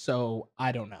preferences. So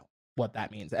I don't know what that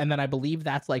means. And then I believe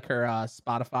that's like her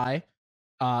Spotify,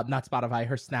 not Spotify,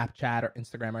 her Snapchat or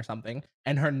Instagram or something.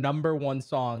 And her number one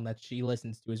song that she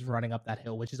listens to is Running Up That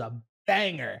Hill, which is a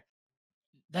banger.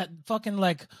 That fucking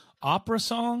like opera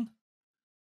song?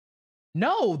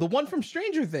 No, the one from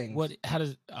Stranger Things. What? How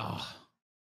does? Oh.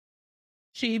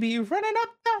 She be running up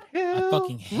that hill. I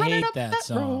fucking hate that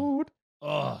song. Road.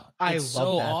 Oh, I it's love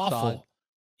so that awful. song.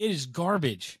 It is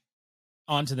garbage.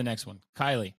 On to the next one.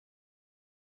 Kylie,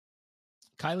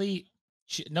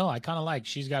 I kind of like.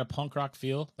 She's got a punk rock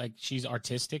feel. Like she's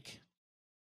artistic.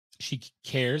 She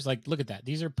cares. Like, look at that.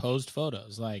 These are posed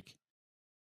photos. Like,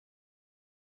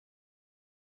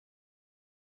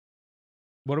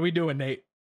 what are we doing, Nate?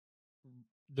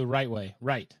 The right way.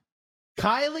 Right.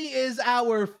 Kylie is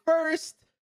our first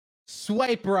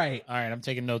swipe right. All right, I'm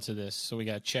taking notes of this. So we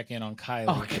got to check in on Kylie.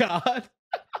 Oh, God.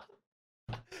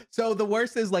 So the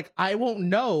worst is, like, I won't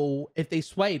know if they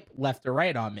swipe left or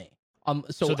right on me.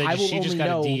 So she just got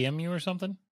to DM you or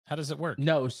something? How does it work?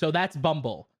 No, so that's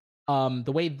Bumble.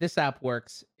 The way this app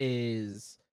works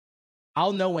is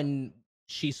I'll know when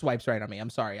she swipes right on me. I'm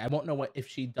sorry. I won't know if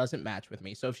she doesn't match with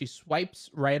me. So if she swipes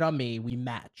right on me, we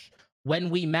match. When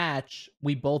we match,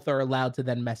 we both are allowed to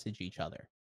then message each other.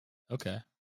 Okay.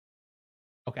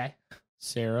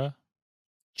 Sarah,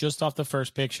 just off the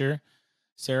first picture,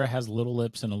 Sarah has little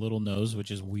lips and a little nose, which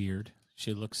is weird.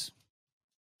 She looks.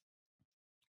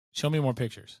 Show me more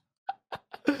pictures.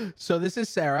 So this is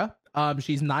Sarah.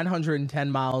 She's 910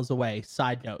 miles away.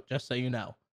 Side note, just so you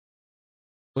know.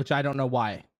 Which I don't know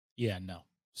why. Yeah, no.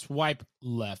 Swipe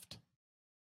left.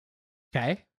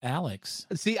 Okay. Alex.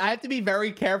 See, I have to be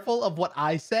very careful of what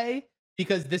I say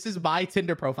because this is my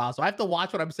Tinder profile. So I have to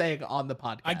watch what I'm saying on the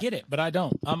podcast. I get it, but I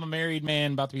don't. I'm a married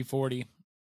man, about to be 40.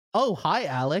 Oh, hi,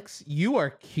 Alex. You are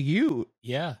cute.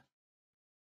 Yeah.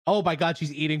 Oh, my God.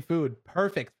 She's eating food.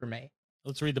 Perfect for me.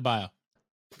 Let's read the bio.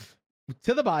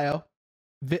 To the bio.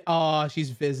 She's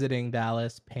visiting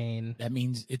Dallas. Pain. That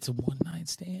means it's a one-night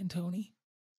stand, Tony.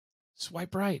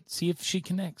 Swipe right. See if she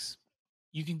connects.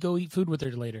 You can go eat food with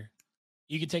her later.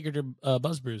 You can take her to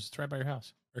Buzz Brews. It's right by your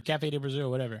house. Or Cafe de Brazil,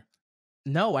 whatever.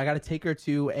 No, I got to take her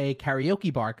to a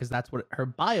karaoke bar because that's what her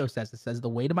bio says. It says the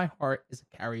way to my heart is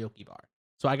a karaoke bar.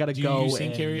 So I got to go. Do you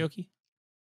sing karaoke?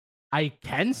 I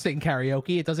can sing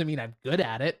karaoke. It doesn't mean I'm good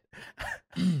at it.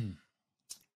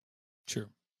 True.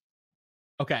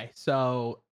 Okay,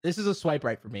 so this is a swipe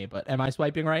right for me, but am I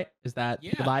swiping right? Is that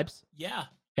the vibes? Yeah.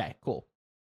 Okay, cool.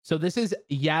 So this is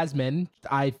Yasmin.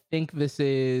 I think this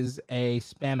is a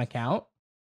spam account.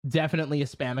 Definitely a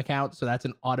spam account, so that's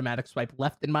an automatic swipe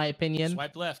left in my opinion.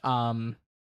 Swipe left.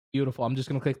 Beautiful. I'm just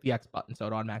gonna click the X button so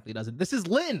it automatically does it. This is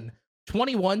Lynn,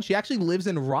 21. She actually lives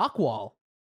in Rockwall.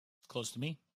 Close to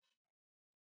me.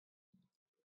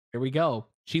 Here we go.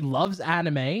 She loves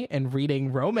anime and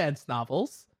reading romance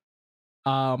novels.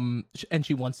 And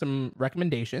she wants some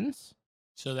recommendations.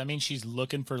 So that means she's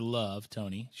looking for love,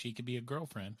 Tony. She could be a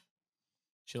girlfriend.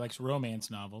 She likes romance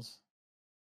novels.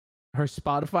 Her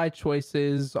Spotify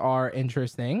choices are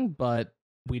interesting, but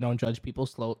we don't judge people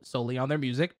solely on their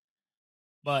music.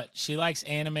 But she likes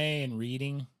anime and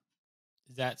reading.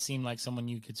 Does that seem like someone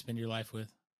you could spend your life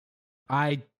with?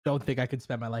 I don't think I could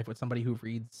spend my life with somebody who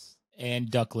reads.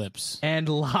 And duck lips. And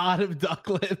a lot of duck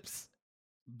lips.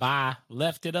 Bye.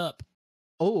 Left it up.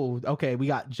 Oh, okay. We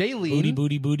got Jaylene. Booty,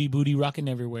 booty, booty, booty, rocking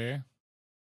everywhere.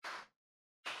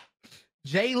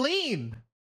 Jaylene.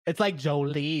 It's like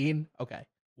Jolene. Okay.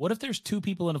 What if there's two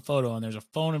people in a photo and there's a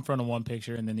phone in front of one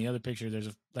picture and then the other picture there's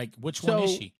a which one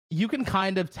is she? You can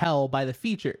kind of tell by the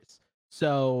features.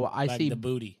 So I see the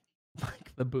booty.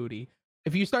 Like the booty.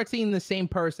 If you start seeing the same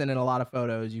person in a lot of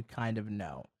photos, you kind of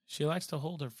know. She likes to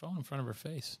hold her phone in front of her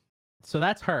face. So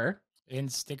that's her.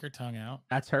 And stick her tongue out.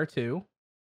 That's her too.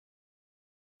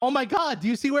 Oh my God. Do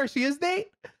you see where she is,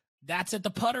 Nate? That's at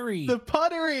the Puttery. The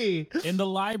Puttery. In the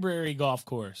library golf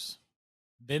course.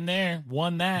 Been there.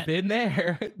 Won that. Been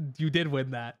there. You did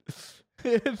win that.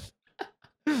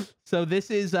 So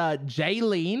this is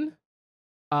Jaylene.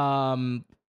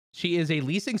 She is a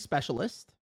leasing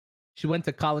specialist. She went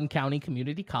to Collin County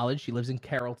Community College. She lives in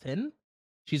Carrollton.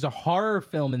 She's a horror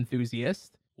film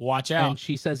enthusiast. Watch out. And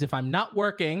she says, if I'm not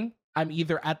working, I'm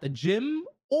either at the gym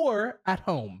or at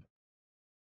home.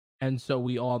 And so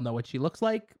we all know what she looks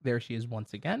like. There she is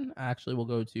once again. Actually, we'll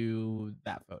go to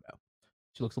that photo.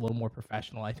 She looks a little more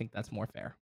professional. I think that's more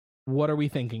fair. What are we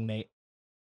thinking, Nate?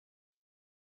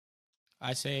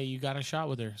 I say you got a shot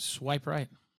with her. Swipe right.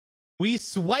 We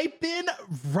swipe in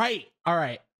right. All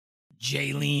right.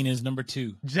 Jaylene is number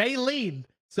 2. Jaylene.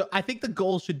 So I think the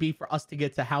goal should be for us to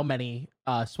get to how many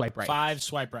swipe rights? 5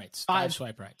 swipe rights. 5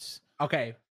 swipe rights.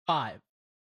 Okay, 5.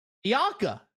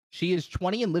 Bianca. She is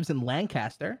 20 and lives in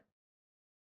Lancaster.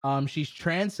 She's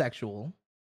transsexual.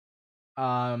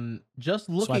 Just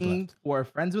looking for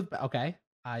friends with. Okay,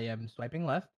 I am swiping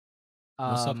left.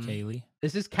 What's up, Kaylee?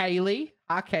 This is Kaylee.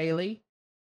 Hi,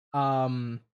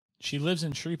 Kaylee. She lives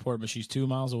in Shreveport, but she's 2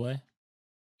 miles away.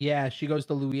 Yeah, she goes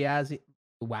to Louisiana.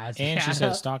 And she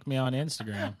said, "Stalk me on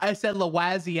Instagram." I said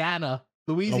Louisiana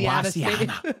State,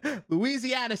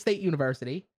 Louisiana State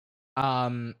University. So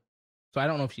I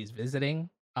don't know if she's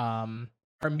visiting.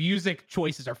 Her music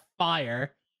choices are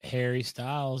fire. Harry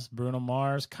Styles, Bruno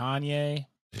Mars, Kanye,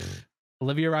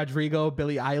 Olivia Rodrigo,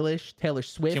 Billie Eilish, Taylor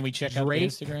Swift. Can we check out the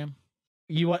Instagram?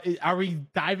 Are we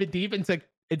diving deep into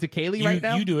Kaylee right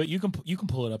now? You do it. You can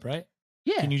pull it up, right?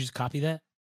 Yeah. Can you just copy that?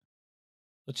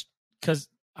 Because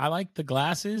I like the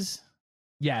glasses.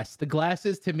 Yes, the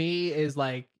glasses to me is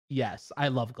like, yes, I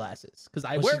love glasses because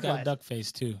I wear she's got glasses. a duck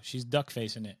face too. She's duck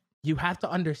facing it. You have to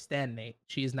understand, Nate.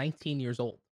 She is 19 years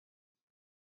old.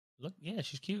 Look, yeah,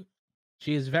 she's cute.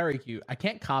 She is very cute. I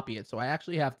can't copy it, so I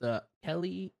actually have to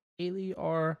Kaylee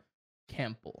or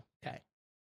Campbell. Okay.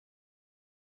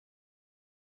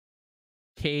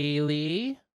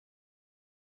 Kaylee.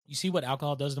 You see what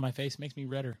alcohol does to my face? Makes me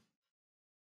redder.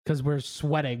 Because we're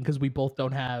sweating because we both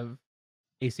don't have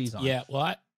ACs on. Yeah,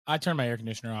 well, I turn my air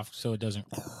conditioner off so it doesn't.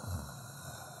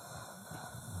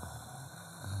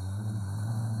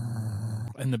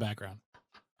 In the background.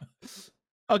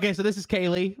 Okay, so this is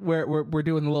Kaylee. We're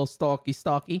doing a little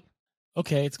stalky.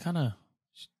 Okay, it's kind of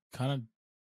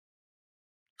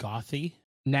gothy.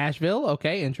 Nashville.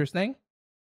 Okay, interesting.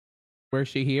 Where's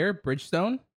she here?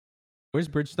 Bridgestone. Where's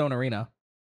Bridgestone Arena?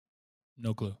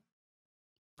 No clue.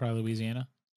 Probably Louisiana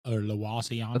or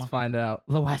Louisiana. Let's find out.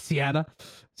 Louisiana,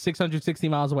 660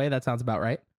 miles away. That sounds about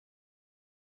right.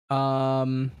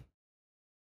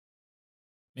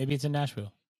 Maybe it's in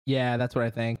Nashville. Yeah, that's what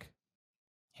I think.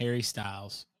 Harry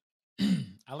Styles.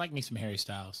 I like me some Harry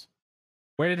Styles.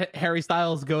 Where did Harry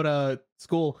Styles go to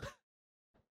school?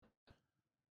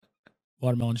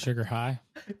 Watermelon Sugar High.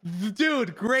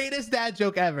 Dude, greatest dad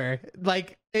joke ever.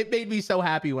 Like, it made me so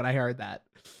happy when I heard that.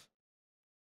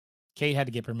 Kate had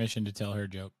to get permission to tell her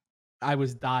joke. I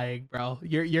was dying, bro.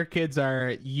 Your kids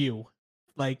are you.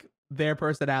 Like, their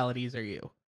personalities are you.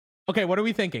 Okay, what are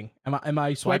we thinking? Am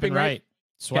I swiping right?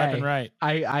 Swiping right.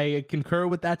 I concur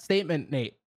with that statement,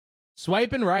 Nate.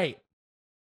 Swiping right.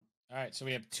 All right, so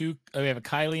we have we have a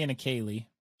Kylie and a Kaylee.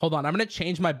 Hold on, I'm going to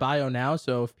change my bio now,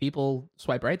 so if people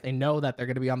swipe right, they know that they're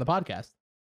going to be on the podcast.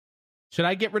 Should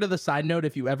I get rid of the side note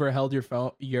if you ever held your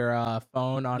phone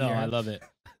phone on No, your I love it.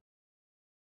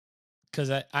 Because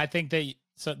I think that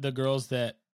the girls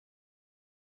that...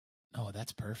 Oh,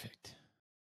 that's perfect.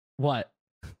 What?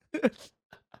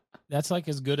 That's like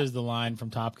as good as the line from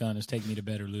Top Gun is "Take me to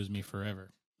bed or lose me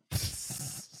forever."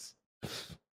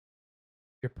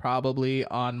 You're probably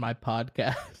on my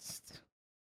podcast.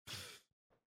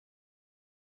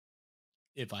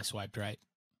 If I swiped right.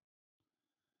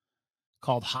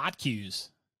 Called Hot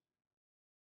Cues.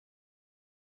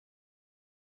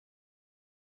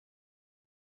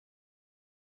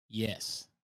 Yes.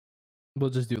 We'll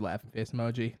just do laughing face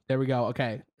emoji. There we go.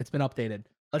 Okay, it's been updated.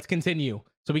 Let's continue.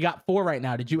 So we got 4 right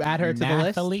now. Did you add her to the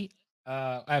list? Nathalie?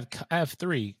 I have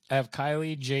 3. I have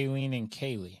Kylie, Jaylene, and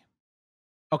Kaylee.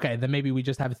 Okay, then maybe we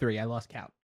just have 3. I lost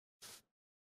count.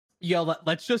 Yo,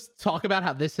 let's just talk about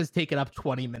how this has taken up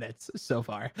 20 minutes so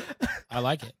far. I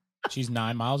like it. She's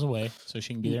 9 miles away, so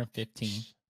she can be there in 15.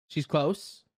 She's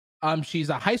close. She's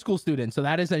a high school student, so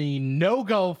that is a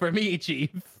no-go for me,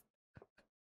 Chief.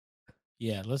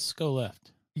 Yeah, let's go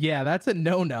left. Yeah, that's a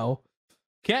no-no.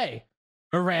 Okay.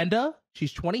 Miranda,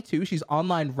 she's 22. She's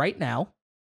online right now.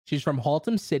 She's from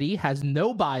Haltom City, has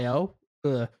no bio.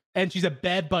 And she's a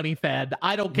Bad Bunny fan.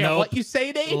 I don't care what you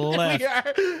say, Nate. Left. We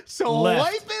are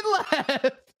swiping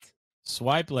left.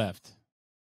 Swipe left.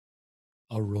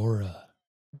 Aurora.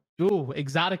 Ooh,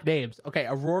 exotic names. Okay,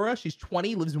 Aurora, she's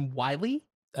 20, lives in Wiley.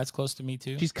 That's close to me,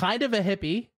 too. She's kind of a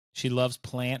hippie. She loves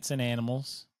plants and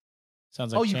animals.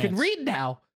 Sounds like you Chance. can read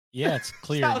now. Yeah, it's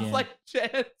clear Sounds again. like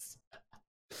Chance.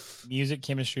 Music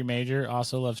chemistry major,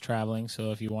 also loves traveling.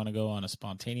 So if you want to go on a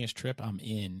spontaneous trip, I'm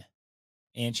in.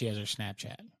 And she has her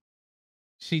Snapchat.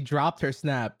 She dropped her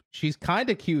snap. She's kind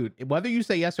of cute. Whether you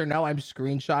say yes or no, I'm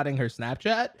screenshotting her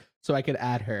Snapchat so I could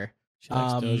add her. She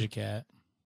likes Doja Cat.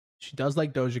 She does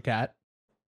like Doja Cat.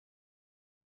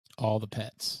 All the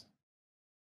pets.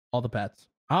 All the pets.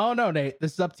 Oh, no, Nate.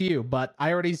 This is up to you. But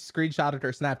I already screenshotted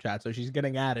her Snapchat, so she's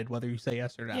getting added whether you say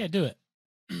yes or no. Yeah, do it.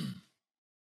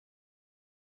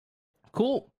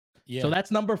 Cool. Yeah. So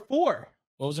that's number 4.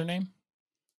 What was her name?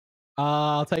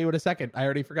 I'll tell you in a second. I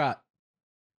already forgot.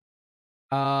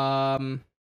 Aurora.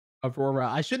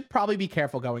 I should probably be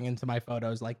careful going into my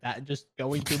photos like that and just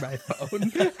going through my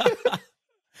phone. All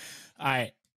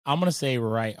right. I'm going to say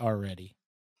right already.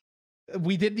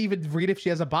 We didn't even read if she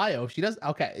has a bio. If she does,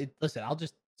 okay. Listen, I'll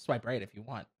just swipe right if you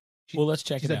want. Well, let's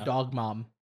check it out. She's a dog mom.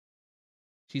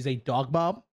 She's a dog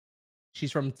mom.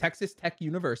 She's from Texas Tech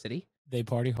University. They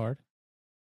party hard.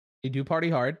 They do party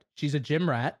hard. She's a gym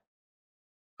rat.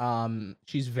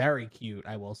 She's very cute,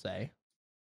 I will say.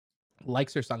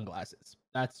 Likes her sunglasses.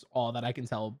 That's all that I can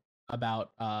tell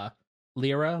about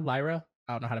Lyra.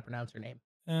 I don't know how to pronounce her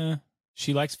name.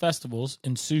 She likes festivals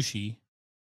and sushi.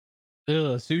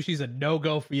 Ugh, sushi's a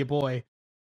no-go for you, boy.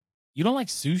 You don't like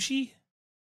sushi?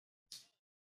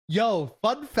 Yo,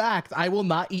 fun fact, I will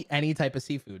not eat any type of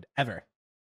seafood, ever.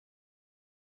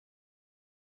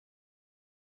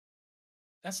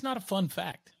 That's not a fun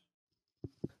fact.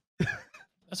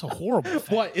 That's a horrible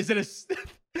fact. What, is it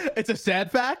it's a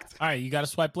sad fact? All right, you got to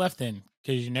swipe left then,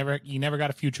 because you never got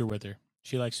a future with her.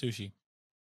 She likes sushi.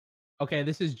 Okay,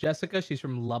 this is Jessica. She's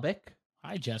from Lubbock.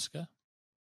 Hi, Jessica.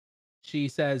 She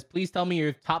says, please tell me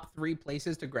your top 3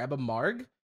 places to grab a marg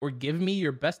or give me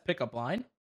your best pickup line.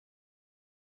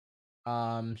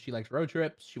 She likes road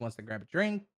trips. She wants to grab a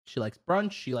drink. She likes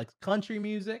brunch. She likes country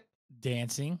music.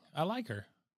 Dancing. I like her.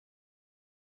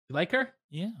 You like her?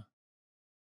 Yeah.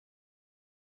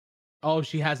 Oh,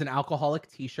 she has an alcoholic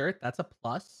t-shirt. That's a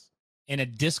plus. And a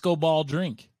disco ball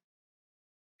drink.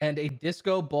 And a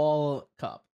disco ball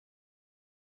cup.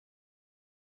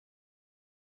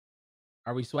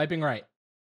 Are we swiping right?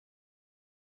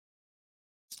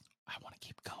 I want to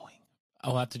keep going.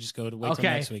 I'll have to just go to wait till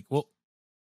Okay. next week. Well,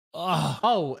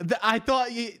 I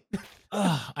thought you...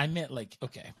 I meant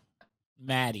okay.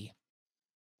 Maddie.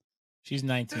 She's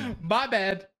 19. My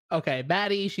bad. Okay,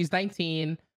 Maddie, she's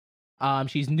 19.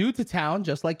 She's new to town,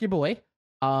 just like your boy.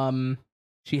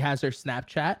 She has her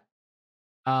Snapchat,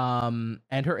 and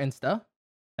her Insta.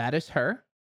 That is her.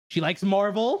 She likes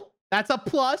Marvel. That's a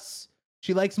plus.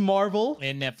 She likes Marvel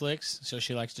And Netflix, so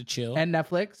she likes to chill. and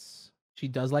Netflix. She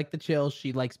does like the chill.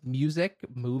 She likes music,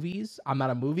 movies. I'm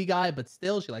not a movie guy, but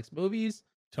still, she likes movies.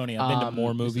 Tony, I've been to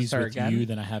more this is movies her with again. you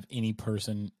than I have any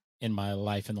person in my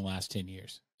life in the last 10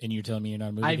 years. And you're telling me you're not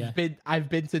a movie guy? I've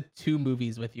been to 2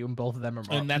 movies with you, and both of them are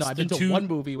Marvel. And that's No, I've the been to 2 1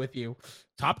 movie with you.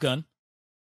 Top Gun.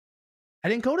 I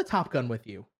didn't go to Top Gun with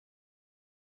you.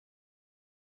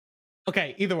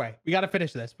 Okay, either way, we got to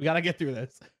finish this. We got to get through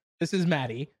this. This is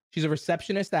Maddie. She's a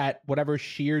receptionist at whatever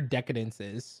Sheer Decadence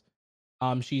is.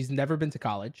 She's never been to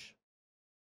college.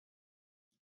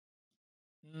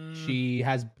 She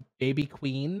has Baby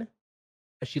Queen.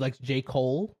 She likes J.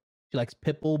 Cole. She likes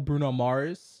Pitbull, Bruno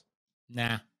Mars.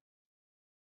 Nah.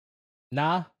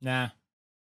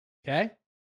 Okay.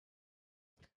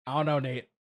 I don't know, Nate.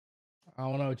 I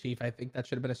don't know, Chief. I think that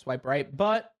should have been a swipe right,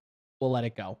 but we'll let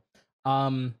it go.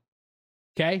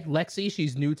 Okay, Lexi,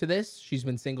 she's new to this. She's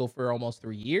been single for almost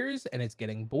 3 years, and it's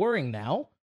getting boring now.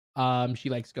 She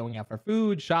likes going out for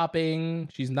food, shopping.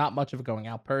 She's not much of a going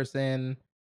out person.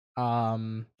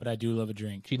 But I do love a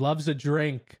drink. She loves a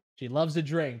drink. She loves a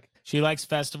drink. She likes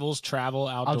festivals, travel,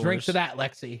 outdoors. I'll drink to that,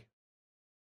 Lexi.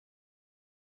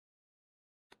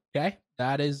 Okay,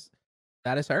 that is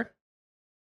her.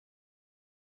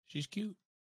 She's cute.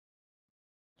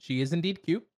 She is indeed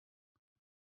cute.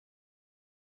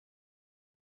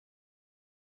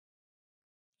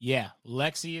 Yeah,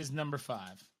 Lexi is number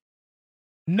 5.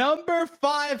 Number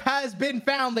 5 has been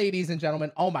found, ladies and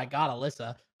gentlemen. Oh my God,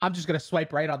 Alyssa. I'm just going to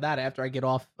swipe right on that after I get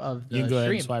off of the You can go ahead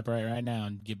stream. and swipe right now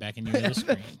and get back into the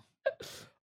screen.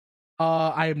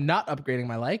 I am not upgrading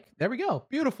my like. There we go.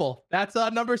 Beautiful. That's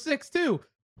number 6 too.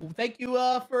 Thank you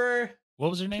for what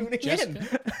was her name? tuning Jessica?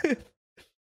 in.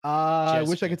 I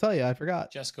wish I could tell you. I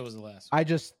forgot. Jessica was the last.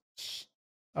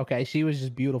 Okay, she was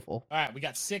just beautiful. All right, we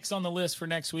got 6 on the list for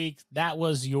next week. That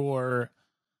was your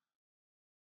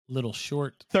little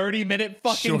short 30-minute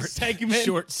fucking segment.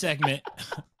 Short segment.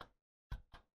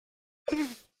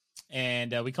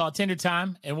 And we call it Tinder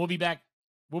Time, and we'll be back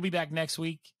next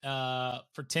week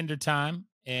for Tinder Time,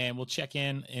 and we'll check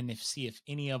in and see if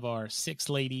any of our 6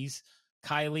 ladies,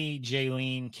 Kylie,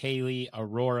 Jaylene, Kaylee,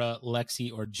 Aurora,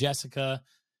 Lexi, or Jessica,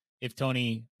 if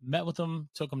Tony met with them,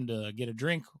 took them to get a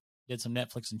drink, did some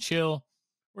Netflix and chill,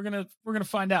 we're gonna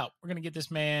find out. We're gonna get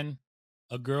this man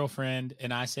a girlfriend,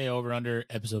 and I say over under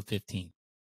episode 15.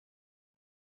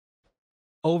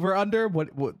 Over under?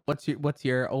 What's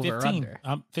your over 15. or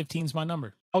under? 15's my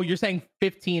number. Oh, you're saying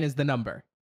 15 is the number.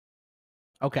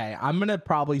 Okay, I'm gonna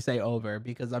probably say over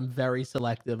because I'm very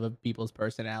selective of people's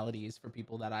personalities for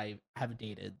people that I have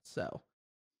dated. So,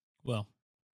 well,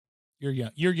 you're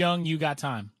young. You're young. You got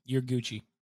time. You're Gucci.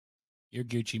 You're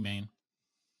Gucci, man.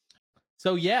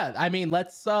 So yeah, I mean,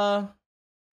 let's.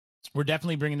 We're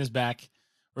definitely bringing this back.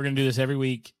 We're gonna do this every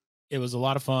week. It was a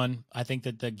lot of fun. I think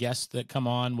that the guests that come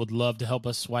on would love to help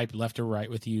us swipe left or right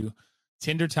with you.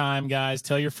 Tinder Time, guys.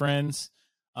 Tell your friends.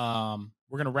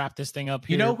 We're going to wrap this thing up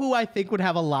here. You know who I think would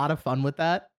have a lot of fun with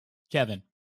that? Kevin.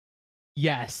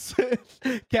 Yes.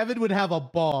 Kevin would have a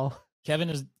ball. Kevin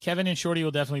and Shorty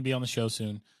will definitely be on the show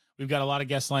soon. We've got a lot of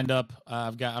guests lined up.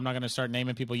 I'm not going to start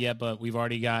naming people yet, but we've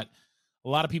already got a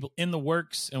lot of people in the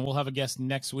works, and we'll have a guest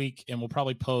next week, and we'll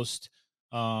probably post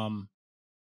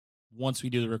once we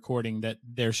do the recording that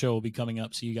their show will be coming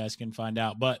up so you guys can find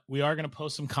out. But we are going to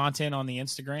post some content on the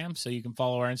Instagram, so you can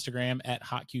follow our Instagram at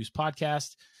Hot Q's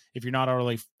Podcast. If you're not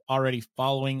already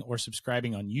following or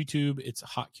subscribing on YouTube, it's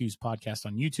Hot Q's Podcast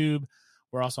on YouTube.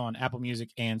 We're also on Apple Music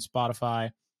and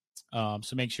Spotify.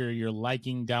 So make sure you're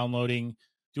liking, downloading,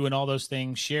 doing all those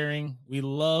things, sharing. We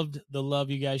loved the love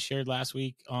you guys shared last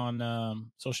week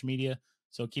on social media.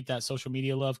 So keep that social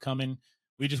media love coming.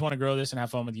 We just want to grow this and have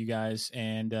fun with you guys.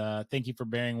 And thank you for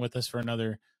bearing with us for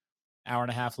another hour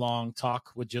and a half long talk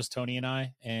with just Tony and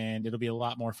I. And it'll be a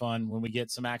lot more fun when we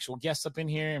get some actual guests up in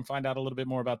here and find out a little bit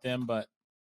more about them. But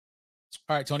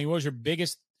all right, Tony, what was your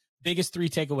biggest 3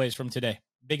 takeaways from today?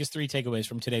 Biggest 3 takeaways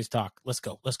from today's talk. Let's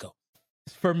go.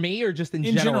 For me or just in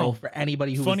general for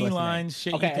anybody who funny was listening? lines,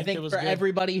 shit. Okay, I think for good?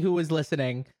 Everybody who was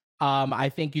listening, I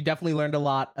think you definitely learned a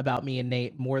lot about me and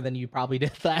Nate, more than you probably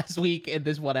did last week in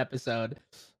this one episode.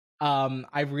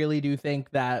 I really do think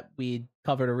that we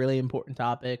covered a really important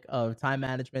topic of time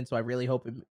management. So I really hope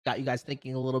it got you guys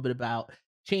thinking a little bit about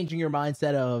changing your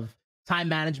mindset of time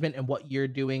management and what you're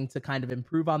doing to kind of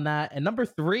improve on that. And number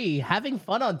 3, having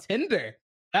fun on Tinder.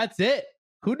 That's it.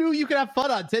 Who knew you could have fun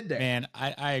on Tinder? Man,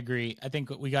 I agree. I think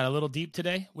we got a little deep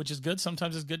today, which is good.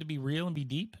 Sometimes it's good to be real and be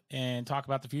deep and talk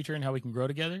about the future and how we can grow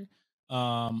together.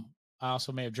 I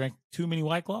also may have drank too many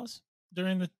White Claws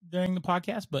during the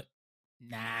podcast, but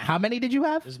nah. How many did you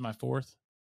have? This is my 4th.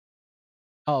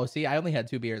 Oh, see, I only had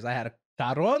 2 beers. I had a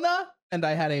Corona and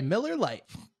I had a Miller Lite.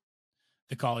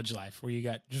 The college life where you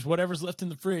got just whatever's left in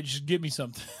the fridge, just give me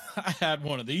something. I had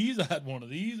one of these. I had one of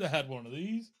these. I had one of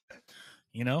these.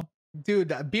 You know?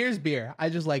 Dude, beer's beer. I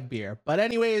just like beer. But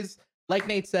anyways, like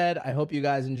Nate said, I hope you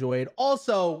guys enjoyed.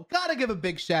 Also, gotta give a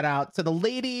big shout out to the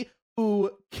lady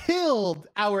who killed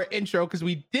our intro because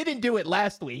we didn't do it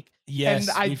last week. Yes,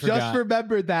 and I just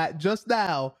remembered that just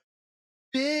now.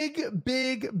 Big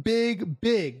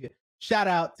shout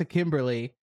out to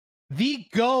Kimberly, the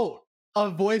GOAT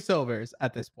of voiceovers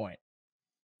at this point.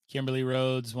 Kimberly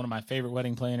Rhodes, one of my favorite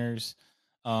wedding planners.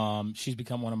 She's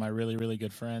become one of my really, really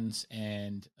good friends.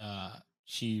 And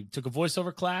she took a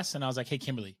voiceover class, and I was like, hey,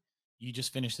 Kimberly, you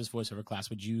just finished this voiceover class.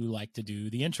 Would you like to do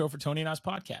the intro for Tony and I's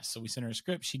podcast? So we sent her a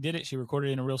script. She did it. She recorded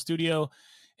it in a real studio.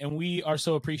 And we are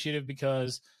so appreciative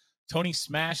because Tony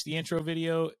smashed the intro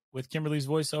video with Kimberly's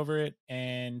voice over it.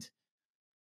 And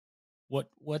what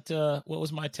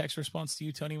was my text response to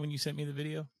you, Tony, when you sent me the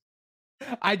video?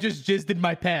 I just jizzed in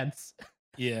my pants.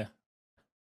 Yeah.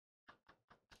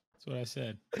 That's what I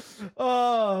said.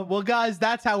 Oh, well, guys,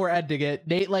 that's how we're ending it.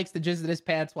 Nate likes to jizz in his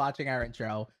pants watching our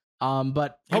intro.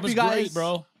 But hope you guys, great,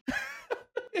 bro.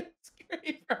 It's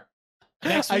great, bro.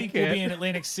 Next week we'll be in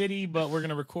Atlantic City, but we're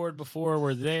gonna record before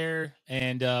we're there,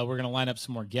 and we're gonna line up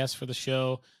some more guests for the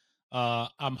show.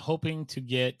 I'm hoping to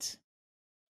get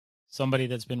somebody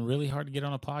that's been really hard to get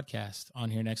on a podcast on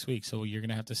here next week. So you're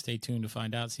gonna have to stay tuned to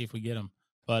find out, see if we get them.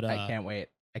 But I can't wait.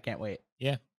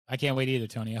 Yeah, I can't wait either,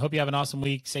 Tony. I hope you have an awesome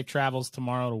week. Safe travels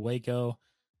tomorrow to Waco.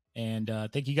 And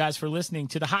thank you guys for listening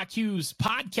to the Hot Q's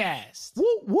podcast.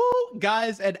 Woo, woo,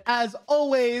 guys. And as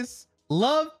always,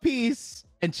 love, peace,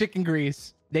 and chicken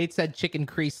grease. Nate said chicken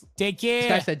grease. Take care. This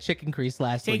guy said chicken grease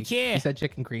last week. Take care. He said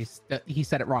chicken grease. He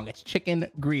said it wrong. It's chicken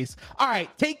grease. All right.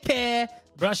 Take care.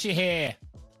 Brush your hair.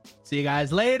 See you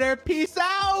guys later. Peace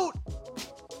out.